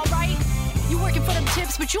out there, alright? You working for them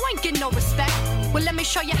tips, but you ain't getting no respect. Well, let me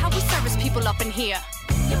show you how we service people up in here.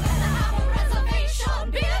 You better have a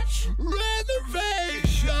reservation, bitch.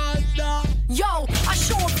 Yo, I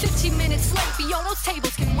show up 15 minutes late, but yo, those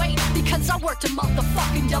tables can wait because I worked a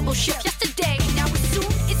motherfucking double shift yesterday. Now as soon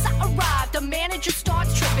as I arrive, the manager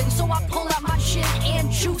starts tripping, so I pull out my gin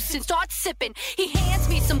and juice and start sipping. He hands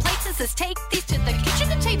me some plates and says, take these to the kitchen.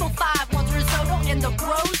 To table 5 wants risotto and the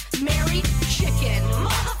rosemary chicken.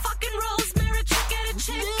 Motherfucking rosemary chicken.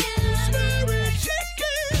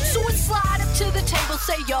 So I slide up to the table,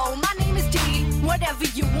 say, yo, my name is Dee. Whatever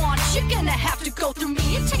you want, you're gonna have to go through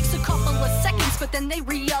me. It takes a couple of seconds, but then they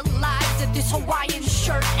realize that this Hawaiian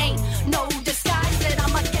shirt ain't no disguise. That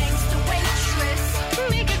I'm a gangster waitress.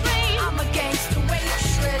 Make it rain. I'm a gangster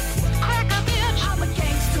waitress. Crack a bitch. I'm a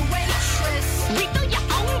gangster waitress. Refill your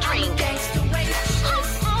own drink. I'm a gangster waitress.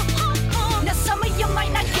 Now some of you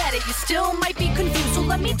might not get it. You still might be confused. So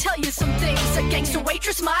let me tell you some things a gangster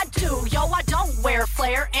waitress might do. Yo, I don't wear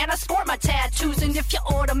flair and I sport my tattoos. And if you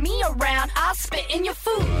order me around, I'll spit in your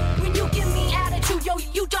food. When you give me attitude, yo,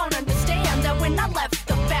 you don't understand that when I left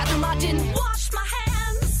the bathroom, I didn't wash my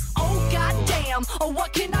hands. Oh, goddamn. Oh,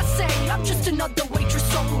 what can I say? I'm just another waitress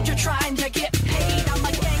soldier trying to get paid. I'm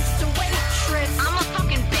a gangster waitress. I'm a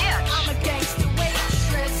fucking bitch. I'm a gangster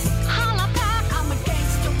waitress. Holla back. I'm a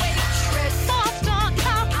gangster waitress. Thoughts don't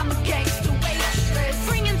talk. I'm a gangster waitress.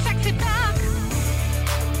 Bringing sexy back.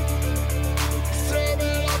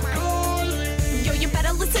 Yo, you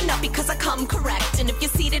better listen up because I come correct. And if you're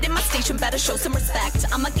seated in my station, better show some respect.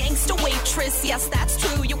 I'm a gangsta waitress, yes, that's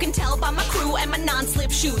true. You can tell by my crew and my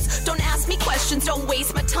non-slip shoes. Don't ask me questions, don't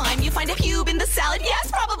waste my time. You find a cube in the salad, yeah,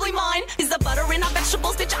 it's probably mine. Is the butter in our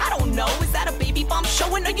vegetables, bitch? I don't know. Is that a baby bump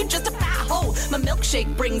showing or you just a fat hoe? My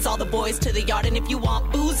milkshake brings all the boys to the yard. And if you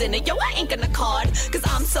want booze in it, yo, I ain't gonna card. Cause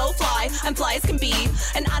I'm so fly, I'm fly as can be.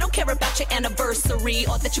 And I don't care about your anniversary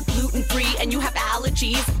or that you're gluten-free and you have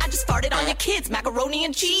allergies. I just farted on your kids, macaroni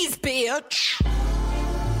and cheese, bitch.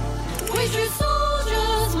 Waitress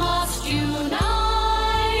soldiers must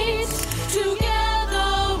unite.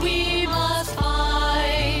 Together we must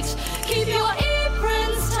fight. Keep your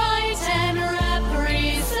aprons tight and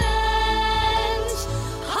represent.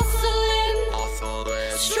 Hustling,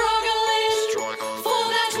 struggling for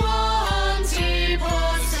that 20%.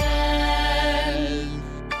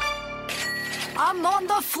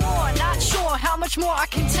 how much more I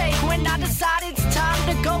can take. When I decide it's time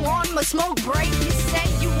to go on my smoke break. You say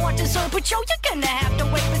you want dessert, but yo, you're gonna have to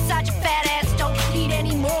wait beside your fat ass. Don't eat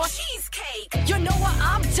any more cheesecake. You know what?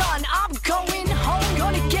 I'm done. I'm going home.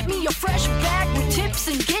 Gonna get me a fresh bag with tips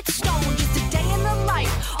and get stoned. Just a day in the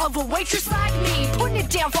life of a waitress like me. Putting it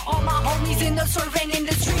down for all my homies in the serving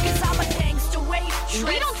industry. Cause I'm a gangster waitress.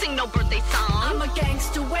 We don't sing no birthday song. I'm a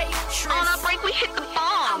gangster waitress. On our break, we hit the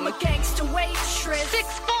I'm bomb. a gangster waitress.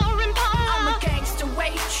 6'4" and palm. I'm a gangster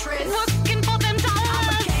waitress. Working for them I'm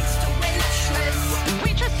a dogs. gangster waitress.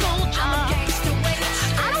 Waitress soldier. I'm a gangster waitress.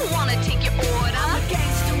 I don't wanna take your order. I'm a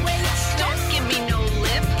gangster waitress. Don't give me no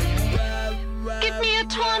lip. Give me a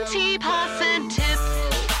 20% tip.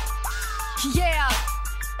 Yeah,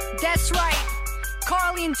 that's right.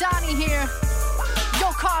 Carlie and Doni here. Yo,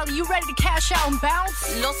 Carlie, you ready to cash out and bounce?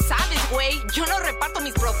 Lo sabes, güey. Yo no reparto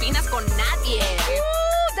mis propinas con nadie.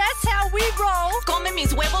 Ooh, that's how we roll. Come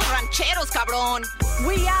mis huevos rancheros, cabrón.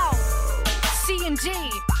 We out. C&D.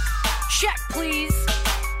 Check, please.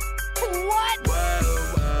 What?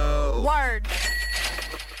 Word.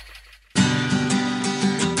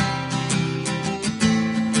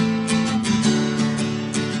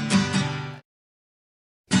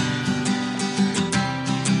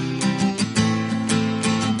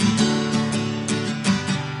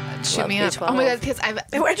 Shoot me up. Oh my god, because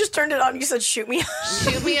I just turned it on. You said shoot me up.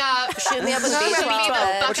 shoot me up. Shoot me up with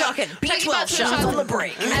B12. We're talking B12 shots on the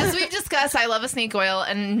break. As we've discussed, I love a snake oil,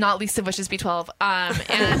 and not least of which is B12.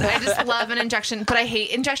 And I just love an injection, but I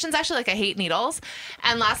hate injections. Actually, like I hate needles.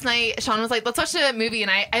 And last night, Sean was like, "Let's watch a movie,"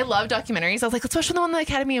 and I love documentaries. I was like, "Let's watch the one on the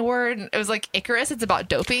Academy Award." And it was like Icarus. It's about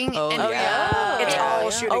doping. Oh, and It's all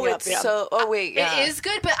shooting Oh, up. it's Yeah. so. Oh, wait. Yeah. It is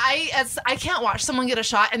good, but I can't watch someone get a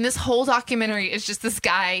shot, and this whole documentary is just this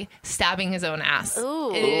guy stabbing his own ass.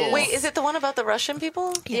 Ooh. Wait, is it the one about the Russian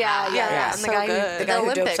people? Yeah. And so the guy, good. the guy The who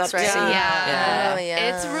dopes Olympics, up. right? Yeah. Oh,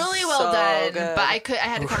 yeah. It's really well So done, good. but I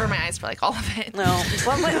had to cover my eyes for like all of it. No.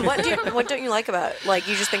 What don't you like about it? Like,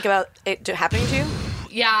 you just think about it happening to you?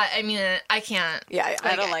 Yeah, I mean, I can't. Yeah,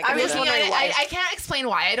 I don't like I'm it just either. wondering why. I can't explain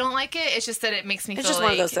why I don't like it. It's just that it makes me It's feel just like,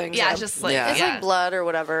 one of those things, Yeah, yeah. it's just like, It's yeah. like blood or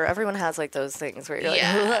whatever. Everyone has like those things where you're like,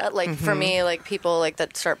 Yeah. like for me, like people like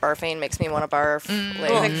that start barfing makes me want to barf.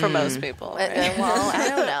 Like, I think for most people. Right? well, I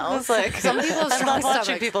don't know. It's like, Some people have I'm strong not watching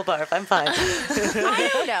stomachs. people barf. I'm fine. I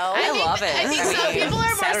don't know. I love it. I think some people are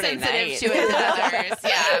more Saturday sensitive night. to it than others.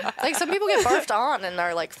 Yeah. Like some people get barfed on and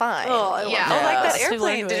are like fine. Yeah. Oh, like that Yeah.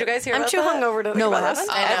 airplane. Did you guys hear I'm about too that? hungover to think No, what about this. happened?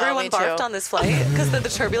 I know, Everyone me barfed too. on this flight because the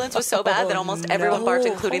turbulence was so bad that almost everyone barfed,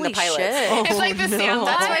 including Holy the pilots. shit. It's like the Sandlot.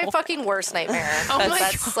 That's my fucking worst nightmare. Oh my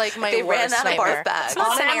That's like my They ran worst out of nightmare. barf bags. Not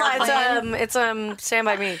On an Sandlot, airplane. it's Stand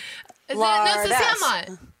By Me. Is it, no, it's the Lard-ass.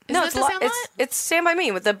 Sandlot. No, Isn't it the Sandlot? it's Stand By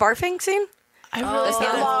Me with the barfing scene. I really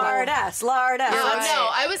Lard ass. No,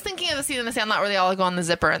 I was thinking of the scene in the Sandlot where they all go on the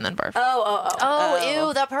zipper and then barf. Oh,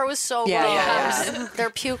 ew, that part was so gross. Their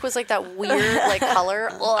puke was like that weird like color.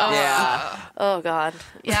 Ugh. Yeah. Oh god.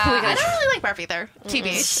 Yeah, I don't really like barf either.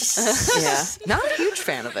 TBH. Yeah. Not a huge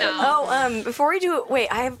fan of it. Before we do it, wait,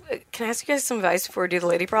 can I ask you guys some advice before we do the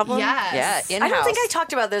lady problem? Yes. Yeah. I don't think I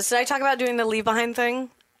talked about this. Did I talk about doing the leave behind thing?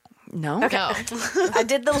 No. No. I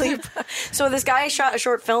did the leap. So this guy shot a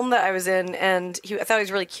short film that I was in, and I thought he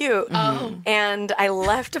was really cute. Oh. And I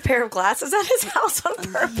left a pair of glasses at his house on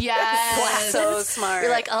purpose. Yes. So smart.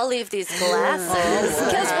 You're like, I'll leave these glasses.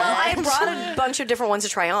 Because I brought a bunch of different ones to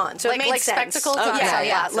try on, so it made like sense. spectacles on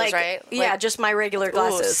sunglasses, like, right? Yeah, Like- just my regular Ooh,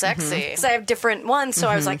 glasses. sexy. Because I have different ones, so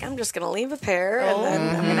I was like, I'm just gonna leave a pair, and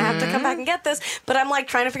then I'm gonna have to come back and get this. But I'm like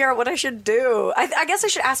trying to figure out what I should do. I guess I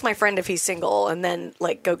should ask my friend if he's single, and then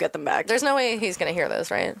like go get them back. There's no way he's gonna hear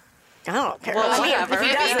this, right? I don't care. Well, I mean, whatever. if he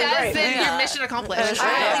If does, he then does, great. then your mission accomplished. I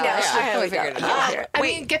highly doubt. Yeah, I highly figured doubt. it out. Yeah. I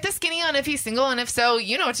mean, get the skinny on if he's single, and if so,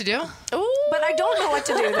 you know what to do. But I don't know what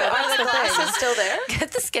to do. Though. That's the thing. Glasses still there?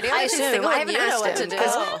 Get the skinny on. I He's assume. single I and haven't you know asked what him to do.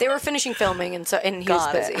 because they were finishing filming, and he was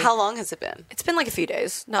God. busy. How long has it been? It's been like a few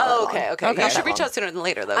days. Not Oh, that long. okay. You should reach out sooner than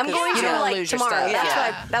later, though. I'm 'cause going you to don't like lose your tomorrow.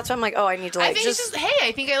 stuff. That's why I'm like, oh, I need to like I think it's just, hey,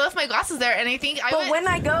 I think I left my glasses there, and I think I But went. when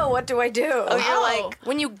I go, what do I do? Oh, you're like,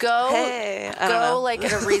 When you go, Hey, I don't know. like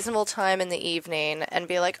at a reasonable time in the evening and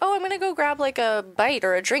be like, "Oh, I'm gonna go grab like a bite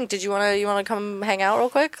or a drink. Did you wanna come hang out real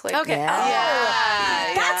quick?" Like, okay.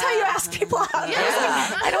 yeah. That's how you ask people out.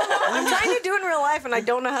 I don't know. I'm trying to do it in real life, and I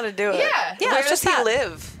don't know how to do it. Yeah. Where does he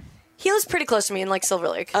live? He lives pretty close to me in like Silver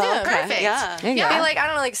Lake. Oh, okay. Perfect. Yeah. Be like, I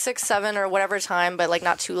don't know, like 6, 7 or whatever time, but like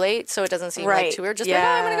not too late, so it doesn't seem like too weird. Just be like,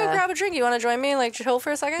 I'm gonna go grab a drink. You want to join me? Like chill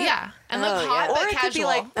for a second? Yeah. And look hot Or but it casual. could be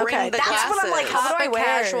like, bring Okay, the that's glasses. what I'm like, how do I wear?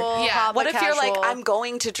 Casual. Yeah. Hot What but if you're like, casual. I'm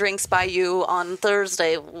going to drinks by you on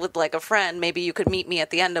Thursday with like a friend? Maybe you could meet me at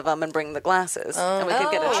the end of them and bring the glasses, and we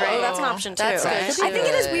could get a drink. Oh, that's an option too. That's good. I think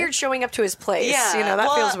it is weird showing up to his place. Yeah, You know, that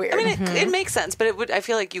well, feels weird. I mean, it makes sense, but it would. I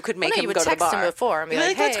feel like you could make no, him you would go to the text bar him before and be You'd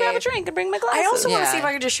like, let's grab hey. a drink and bring my glasses. I also want to Yeah. see if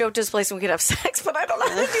I could just show up to his place and we could have sex, but I don't know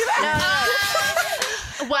how to do that.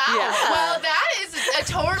 Wow. Well, that is a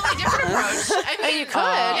totally different approach. I mean, You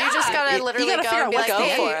could. You just gotta literally gotta go figure and be out like, what to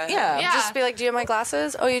hey, go for it. Yeah. Just be like, do you have my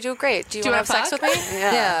glasses? Oh, you do? Great. Do you Do you want to have wanna sex with me?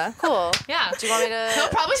 Yeah. Cool. Yeah. Do you want me to? He'll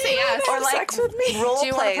probably say yes. or like role Do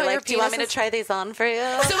you wanna play. put your Like, do you want me to penises- try these on for you?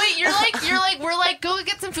 So wait, we're like, go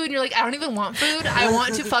get some food, and you're like, I don't even want food. I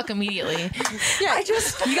want to fuck immediately. I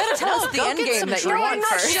just You gotta tell us the end game that you No, want I'm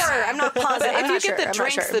not first. sure. I'm not positive. If you get the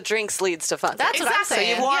drinks, sure. the drinks leads to fucking. That's what I'm Exactly.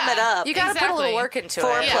 saying. So you warm it up. You gotta put a Exactly. little work into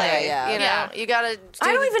Foreplay, it. yeah. You know, Yeah. you gotta.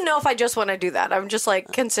 I don't even know if I just want to do that. I'm just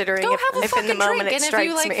like considering Go if have a in the fucking moment drink, it and if strikes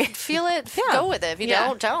you like me. feel it, go with it. If you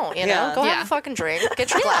Yeah. don't. You know, Yeah. go Yeah. have a fucking drink.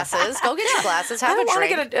 Get your glasses. Go get your glasses. Have I a don't want to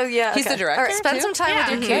drink. get a. Yeah, He's the okay. director. Or spend too? some time Yeah.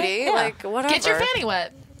 with your cutie. Yeah. Like whatever. Get your fanny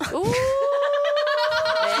wet. Ooh.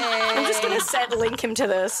 I'm just gonna link him to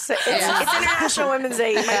this. It's International Women's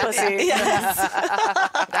Day. Eat my pussy.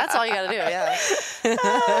 That's all you gotta do. Yeah.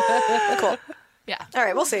 Cool. Yeah. All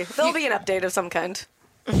right, we'll see. There'll be an update of some kind.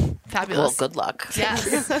 Well, Fabulous. good luck.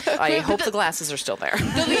 Yes. I hope the glasses are still there.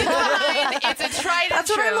 The lead line, it's a tried and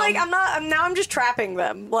That's true. what I'm like. I'm just trapping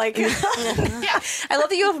them. Like, Yeah. I love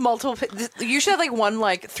that you have multiple. You should have like one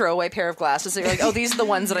like throwaway pair of glasses. That you're like, oh, these are the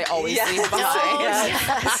ones that I always leave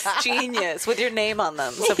behind. Genius with your name on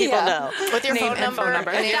them, so people know. With your Name phone and phone number.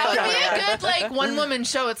 number. and your That phone would be number. a good like one woman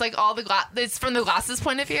show. It's like all the it's from the glasses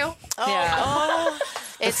point of view. Yeah.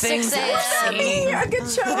 It's things 6 a.m. a good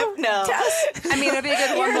show. No. I mean, it'd be a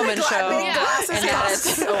good one woman show. Yeah. And yet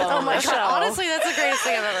it's a one-woman show. Honestly, that's the greatest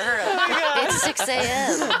thing I've ever heard of. It's 6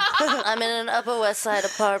 a.m. I'm in an Upper West Side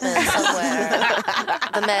apartment somewhere.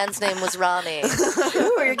 The man's name was Ronnie.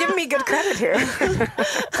 Ooh, you're giving me good credit here. I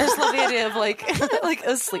just love the idea of like a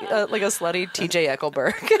slutty T.J.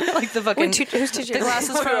 Eckelberg, like the fucking who's TJ? the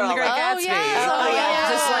glasses from The Great Gatsby.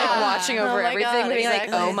 Just like watching over my everything, God, and being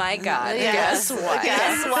exactly. like, oh my god, Yeah. guess what?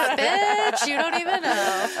 Guess what, bitch? You don't even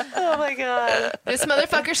know. Oh my god. This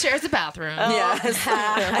motherfucker shares a bathroom. Yes.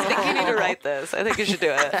 I think you need to write this. I think you should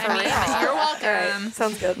do it. I mean, you're welcome.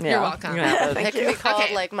 Sounds good. Yeah. You're welcome. It can be called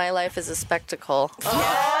Okay. like My Life is a Spectacle.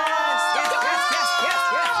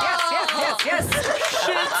 Yes. Shit,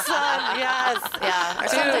 son. Yes. Yeah, or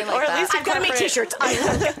something like or at that. least I've got to make T-shirts.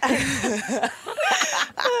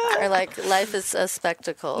 Or like Life is a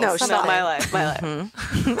Spectacle. No, It's not my life. My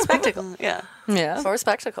life. Spectacle. Yeah. Yeah. Or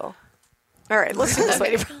Spectacle. All right, let's do this,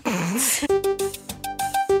 lady.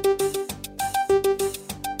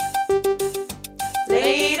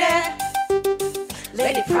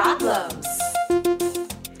 Lady problems.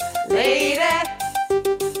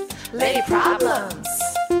 Lady problems.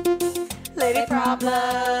 Lady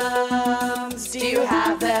problems. Do you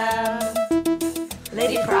have them?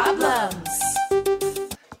 Lady problems.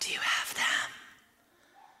 Do you have them?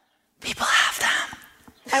 People have them.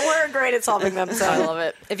 And we're great at solving them, so I love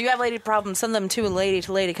it. If you have lady problems, send them to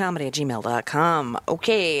ladycomedy@gmail.com.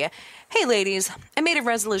 Okay. Hey, ladies. I made a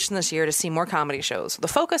resolution this year to see more comedy shows. The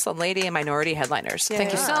focus on lady and minority headliners.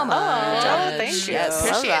 Thank you so much. Oh, thank you. Yes.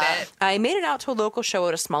 Appreciate it. I made it out to a local show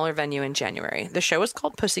at a smaller venue in January. The show is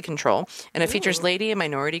called Pussy Control, and it features lady and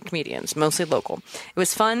minority comedians, mostly local. It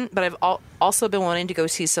was fun, but I've also been wanting to go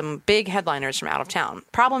see some big headliners from out of town.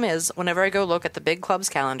 Problem is, whenever I go look at the big clubs'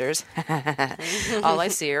 calendars, all I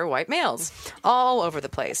see are white males all over the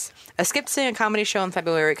place. I skipped seeing a comedy show in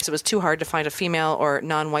February because it was too hard to find a female or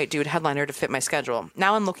non-white dude headliner to fit my schedule.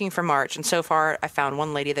 Now I'm looking for March, and so far I found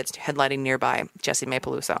one lady that's headlining nearby, Jessie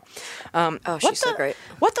Mapeluso. oh, she's so great.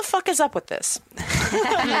 What the fuck is up with this?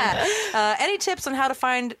 Any tips on how to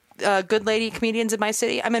find good lady comedians in my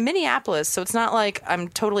city? I'm in Minneapolis, so it's not like I'm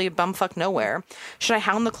totally bumfuck nowhere. Should I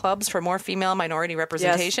hound the clubs for more female minority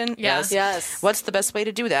representation? Yes. Yes. What's the best way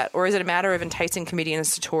to do that? Or is it a matter of enticing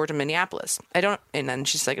comedians to tour to Minneapolis? And then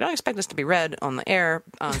she's like, I don't expect this to be read on the air.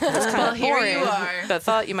 It's kind Well, of here boring. you are. But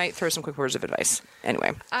thought you might throw some quick words of advice.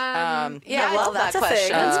 Anyway. Yeah, I love that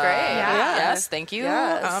question. That's great. Yes, thank you.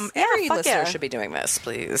 Yes. Every fuck listener yeah. should be doing this,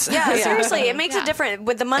 please. Yeah, seriously, it makes it different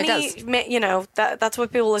with the money. does. You know, that's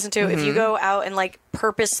what people listen to. If you go out and like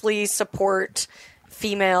purposely support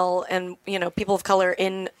female and people of color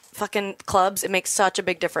in fucking clubs, it makes such a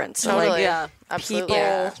big difference. So, Totally. like, Yeah. Absolutely.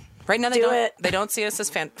 people Right now, Do it. they don't see us as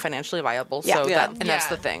financially viable. Yeah. So Yeah. that's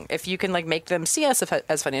the thing. If you can like make them see us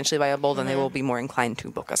as financially viable, then they will be more inclined to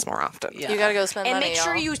book us more often. Yeah. You gotta go spend And money. make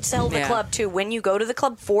sure y'all. you tell the Yeah. club too. When you go to the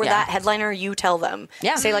club for Yeah. that headliner, you tell them.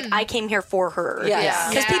 Yeah. Say like, I came here for her. Yes. Yeah.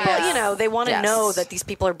 Because people, you know, they want to Yes. know that these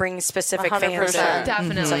people are bringing specific fans. 100%. in.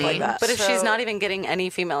 Definitely. Stuff like that. But if she's not even getting any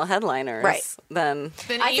female headliners, Right. then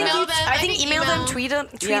Then I think, email them. I think email them, tweet them.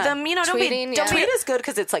 You know, don't be Tweeting, don't tweet be. is good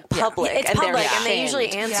because it's like public. It's and they're public, and they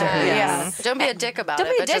usually shamed. answer. Yes. Yeah. Don't be a dick about Don't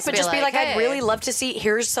it. be a dick, but just be like, I'd hey. really love to see.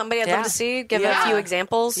 Here's somebody I'd love Yeah. to see. Give Yeah. a few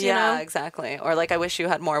examples. You Yeah, know, exactly. Or like, I wish you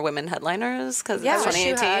had more women headliners because Yeah, it's I wish you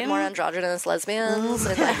 2018. had more androgynous lesbians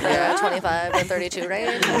in like the 25 to 32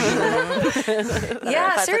 range.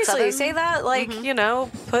 yeah. 5'7". Seriously, say that. Like, you know,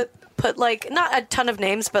 put like not a ton of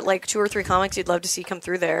names, but like 2 or 3 comics you'd love to see come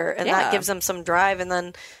through there, and that Yeah. gives them some drive. And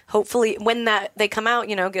then hopefully, when they come out,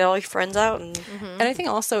 you know, get all your friends out and. And I think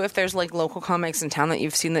also if there's like local comics in town that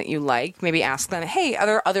you've seen that you like, maybe ask them, hey, are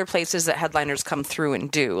there other places that headliners come through and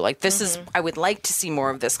do? Like this is, I would like to see more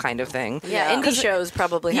of this kind of thing. Yeah, indie shows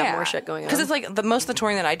probably have more shit going on. Because it's like most of the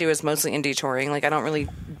touring that I do is mostly indie touring. Like I don't really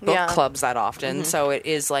book Yeah. clubs that often. So it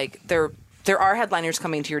is like there are headliners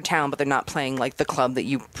coming to your town, but they're not playing like the club that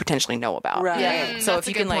you potentially know about. Right. Yeah. So That's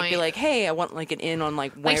if you a can good like be point. like, hey, I want like an in on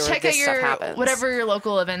like where Like check this out stuff your happens. whatever your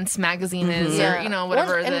local events magazine is, or you know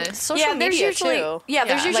whatever Well, and the. social there's media usually too.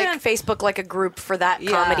 there's usually Like- on Facebook like a group for that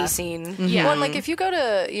comedy scene. Yeah. Well, and like if you go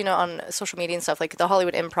to, you know, on social media and stuff, like the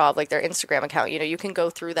Hollywood Improv, like their Instagram account, you know, you can go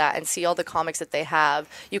through that and see all the comics that they have.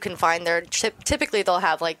 You can find their, typically they'll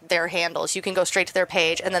have like their handles. You can go straight to their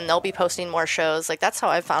page and then they'll be posting more shows. Like that's how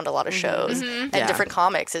I found a lot of shows and different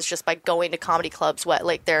comics is just by going to comedy clubs,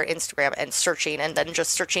 like their Instagram and searching and then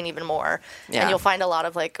just searching even more. Yeah. And you'll find a lot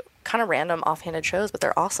of like kind of random offhanded shows, but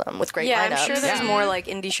they're awesome with great Yeah, lineups. I'm sure there's more like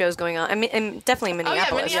indie shows going on. I mean, and definitely Oh yeah,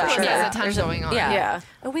 Minneapolis. Minneapolis for sure. has a ton going on. Yeah.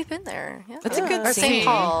 Oh, we've been there. Yeah. It's a good Or scene. St.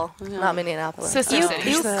 Paul, not Minneapolis. Sister Eau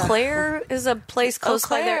cities. Claire is a place close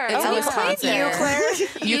by there. Claire. It's Oh, in Wisconsin. Eau Claire.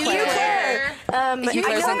 You Claire. I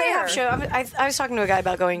know they have show. I was talking to a guy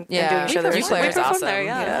about going and doing a show there. You recently. Claire's We performed awesome. there,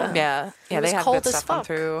 yeah. Yeah, was they have cold good as stuff come fuck.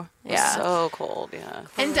 through. Yeah. So cold, yeah.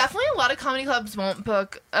 And definitely a lot of comedy clubs won't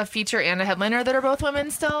book a feature and a headliner that are both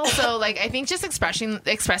women still. So like I think just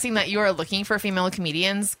expressing that you are looking for female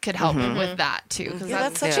comedians could help with that too. Because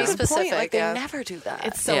That's such Yeah. a good point. Specific, Like, they yeah. never do that.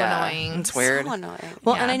 it's so Yeah. annoying. It's weird. so annoying.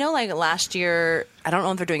 Well, Yeah. and I know like last year, I don't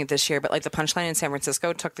know if they're doing it this year, but like the Punchline in San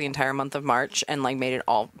Francisco took the entire month of March and like made it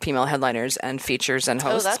all female headliners and features and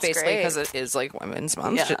hosts that's basically great. because it is like Women's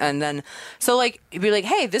Month. Yeah. And then so like you'd be like,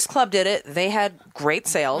 hey, this club did it. They had great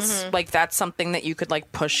sales. Like that's something that you could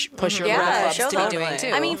like push your Yeah, local clubs show to them. be doing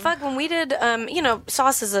too. I mean, fuck, when we did, you know,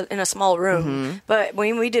 Sauce is in a small room, but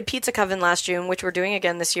when we did Pizza Coven last June, which we're doing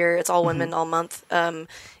again this year, it's all women all month.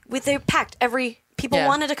 They packed people Yeah.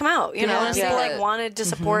 wanted to come out, you know, wanna see people like it. wanted to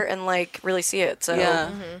support and like really see it. So Yeah.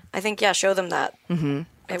 I think show them that it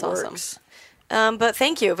That's awesome. works. But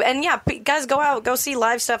thank you, and yeah, guys, go out, go see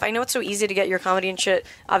live stuff. I know it's so easy to get your comedy and shit,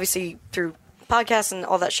 obviously through podcasts and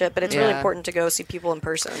all that shit, but it's really Yeah. important to go see people in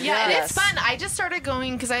person. Yeah, and Yes. it's fun. I just started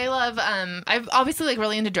going because I love. I'm obviously like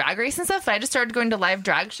really into Drag Race and stuff. But I just started going to live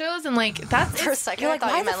drag shows and like that's. For a it's- second, You're I like,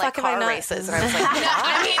 thought why you the meant like fuck have I car not- races, and I was like, No,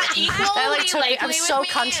 I mean equally that like took me, likely I'm with so me,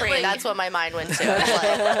 country. like- That's what my mind went to. I was like,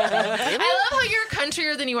 I love how you're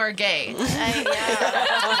countrier than you are gay. oh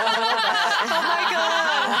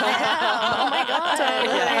my god,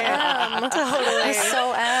 I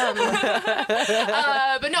so am.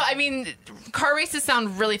 But no, I mean, car races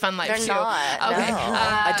sound really fun live They're too. not, Okay. no.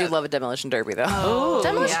 I do love a demolition derby though.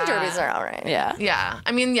 Demolition yeah. derbies are all right. Yeah. Yeah,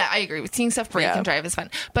 I mean, yeah, I agree. Seeing stuff break Yeah. and drive is fun,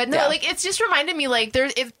 but no, Yeah. like it's just reminded me like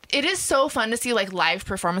it is so fun to see like live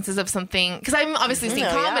performances of something because I'm obviously seeing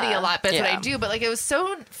comedy yeah. a lot, but that's Yeah. what I do. But like it was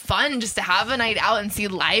so fun just to have a night out and see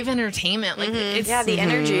live entertainment. Like it's Yeah, the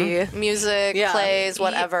energy. Music, plays,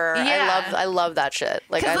 whatever. Yeah. I love that shit.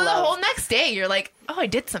 Like I because the love. whole next day you're like, oh, I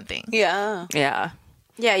did something. Yeah. Yeah.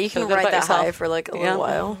 Yeah, you can Feel good ride about that yourself. high for like a Yeah. little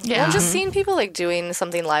while. Yeah, Well, just seeing people like doing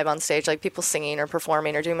something live on stage, like people singing or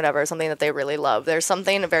performing or doing whatever, something that they really love. There's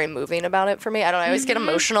something very moving about it for me. I don't know. I always get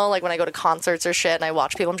emotional, like when I go to concerts or shit, and I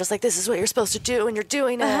watch people. I'm just like, this is what you're supposed to do, and you're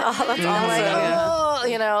doing it. Oh, that's awesome. I'm like, oh,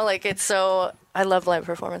 you know, like it's so. I love live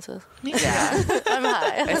performances. Yeah. I'm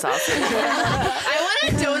high. It's awesome. I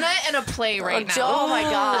want a donut and a play right now. Oh my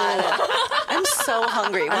god. I'm so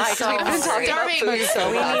hungry. Why? Because so we've been talking about starving. food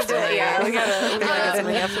so much. We gotta get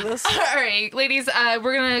something after this. All right, ladies,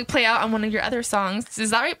 we're gonna play out on one of your other songs.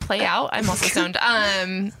 Is that right? Play out. I'm also stoned.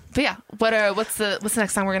 But yeah, what's the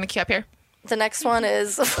next song we're gonna queue up here? The next one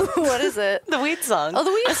is what is it? The weed song. Oh,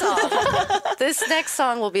 the weed song. This next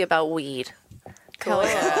song will be about weed. Cool.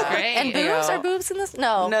 Great. And boobs? Are boobs in this?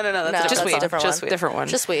 No. No, that's Just weed. a different Just one. different one.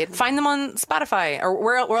 Just weed. Find them on Spotify. Or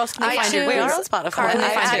where else can they find you? We are on Spotify. Where can they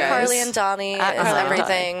find you guys? Carlie and Donnie At is Carlie and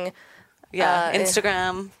everything. Yeah,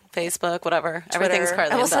 Instagram, Facebook, whatever. Everything's Twitter. Carlie I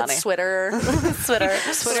and almost said Doni. Twitter.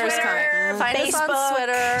 Twitter's coming. Find us on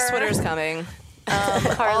Twitter. Twitter's coming.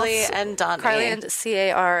 Carlie and Doni. Carlie and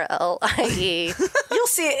Carlie. You'll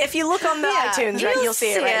see it if you look on the iTunes, right? You'll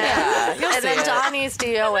see it right now. You'll And see then it. Donnie's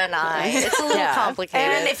Doni. It's a little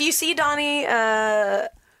complicated. And if you see Donnie,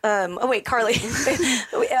 Carlie,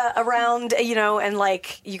 around, and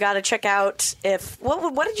like you got to check out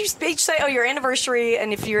what did you say? Oh, your anniversary,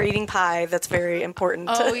 and if you're eating pie, that's very important.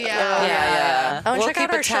 Oh, yeah. Yeah. Oh, and We'll check out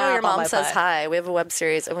keep a our show, tab Your on Mom my Says pie. Hi. We have a web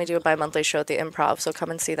series, and we do a bi-monthly show at the Improv, so come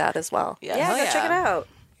and see that as well. Yes. Yeah, go check it out.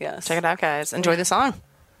 Yes. Check it out, guys. Enjoy the song.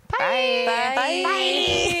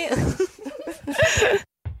 Bye.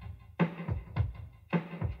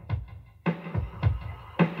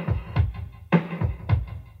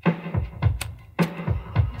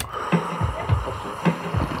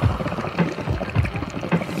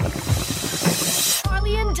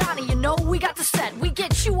 Carlie and Donnie, you know we got the set. We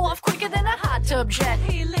get you off quicker than a hot tub jet.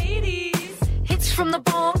 Hey ladies, Hits from the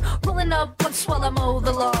bong, rolling up once while I mow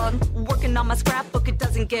the lawn. working on my scrapbook, it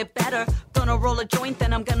doesn't get better. Gonna roll a joint,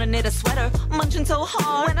 then I'm gonna knit a sweater. Munching so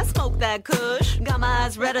hard when I smoke that kush. Got my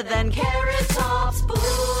eyes redder than Carrot Top's bush.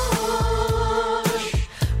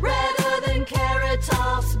 Redder than Carrot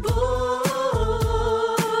Top's bush.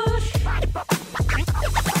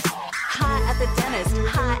 High at the dentist,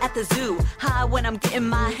 high at the zoo. High when I'm getting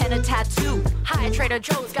my henna tattoo. Hi, Trader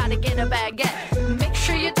Joe's, gotta get a baguette. Make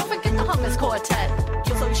sure you don't forget the hummus quartet.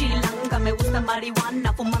 Yo soy chilanga, me gusta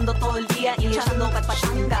marihuana, fumando todo el día y echando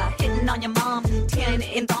pachanga. Hitting on your mom, tanning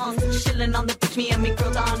in thongs, chilling on the beach, me and me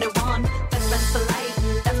girl down at one. Best friends for life,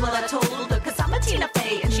 that's what I told her, cause I'm a Tina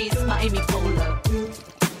Fey and she's my Amy Poehler.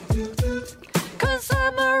 Cause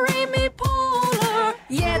I'm a Amy Poehler.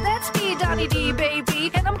 Yeah, that's me, Donnie D,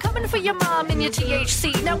 baby. And I'm coming for your mom and your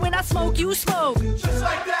THC. Now when I smoke, you smoke. Just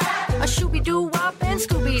like that. A shooby-doo-wop and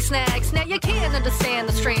Scooby snacks. Now you can't understand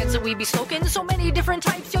the strands that we be smoking. So many different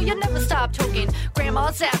types, yo, you never stop toking.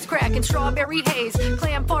 Grandma's ass crack and strawberry haze.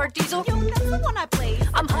 Clam fart diesel. Yo, that's the one I play.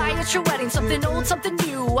 I'm high at your wedding, something old, something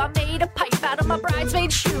new. I made a pipe out of my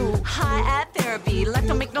bridesmaid shoe. High at therapy, life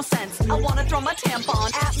don't make no sense. I wanna throw my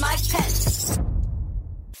tampon at my pets.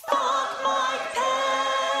 Fuck my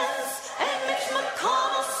pets and Mitch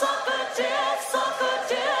McConnell suck a dick, suck a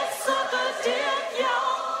dick, suck a dick,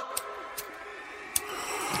 y'all.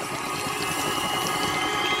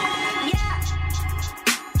 Yeah.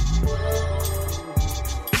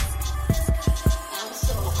 I'm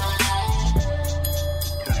so high.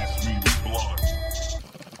 Pass me the blunt.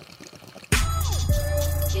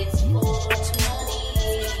 It's 420.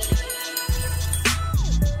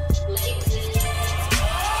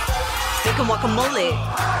 Making guacamole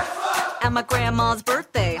at my grandma's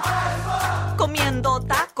birthday. Comiendo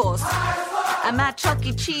tacos. I'm at Chuck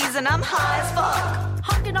E. Cheese and I'm high as fuck.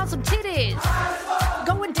 Honking on some titties.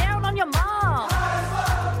 Going down on your mom.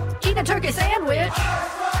 Eat a turkey sandwich.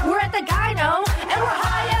 We're at the gyno and we're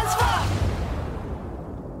high as fuck.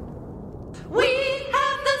 We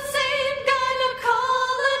have the same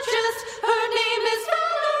gynecologist. Her name is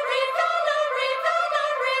Valerie, Valerie,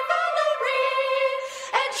 Valerie, Valerie.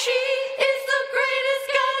 And she is the greatest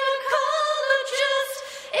gynecologist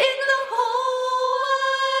in the whole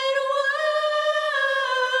wide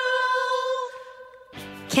world.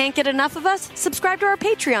 Can't get enough of us? Subscribe to our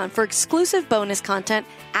Patreon for exclusive bonus content,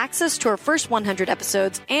 access to our first 100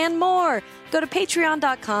 episodes, and more. Go to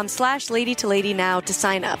patreon.com/ladytolady now to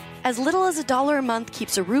sign up. As little as $1 a month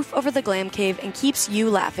keeps a roof over the glam cave and keeps you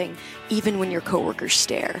laughing, even when your coworkers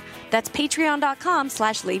stare. That's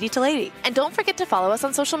patreon.com/ladytolady. And don't forget to follow us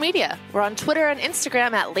on social media. We're on Twitter and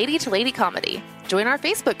Instagram at Lady to Lady Comedy. Join our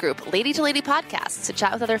Facebook group, Lady to Lady Podcasts, to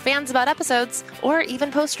chat with other fans about episodes, or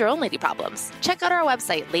even post your own lady problems. Check out our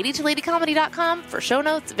website, ladytoladycomedy.com, for show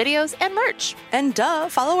notes, videos, and merch. And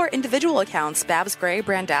follow our individual accounts, Babs Gray,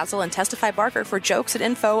 Brandazzle, and Testify Barker for jokes and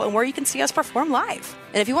info and where you can see us perform live.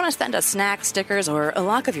 And if you want to send us snacks, stickers, or a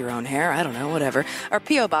lock of your own hair, I don't know, whatever, our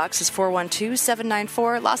P.O. Box is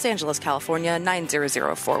 412-794, Los Angeles, California,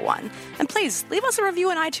 90041. And please, leave us a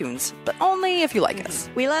review on iTunes, but only if you like us.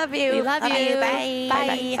 We love you. We love you. Bye.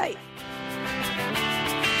 Bye. Bye.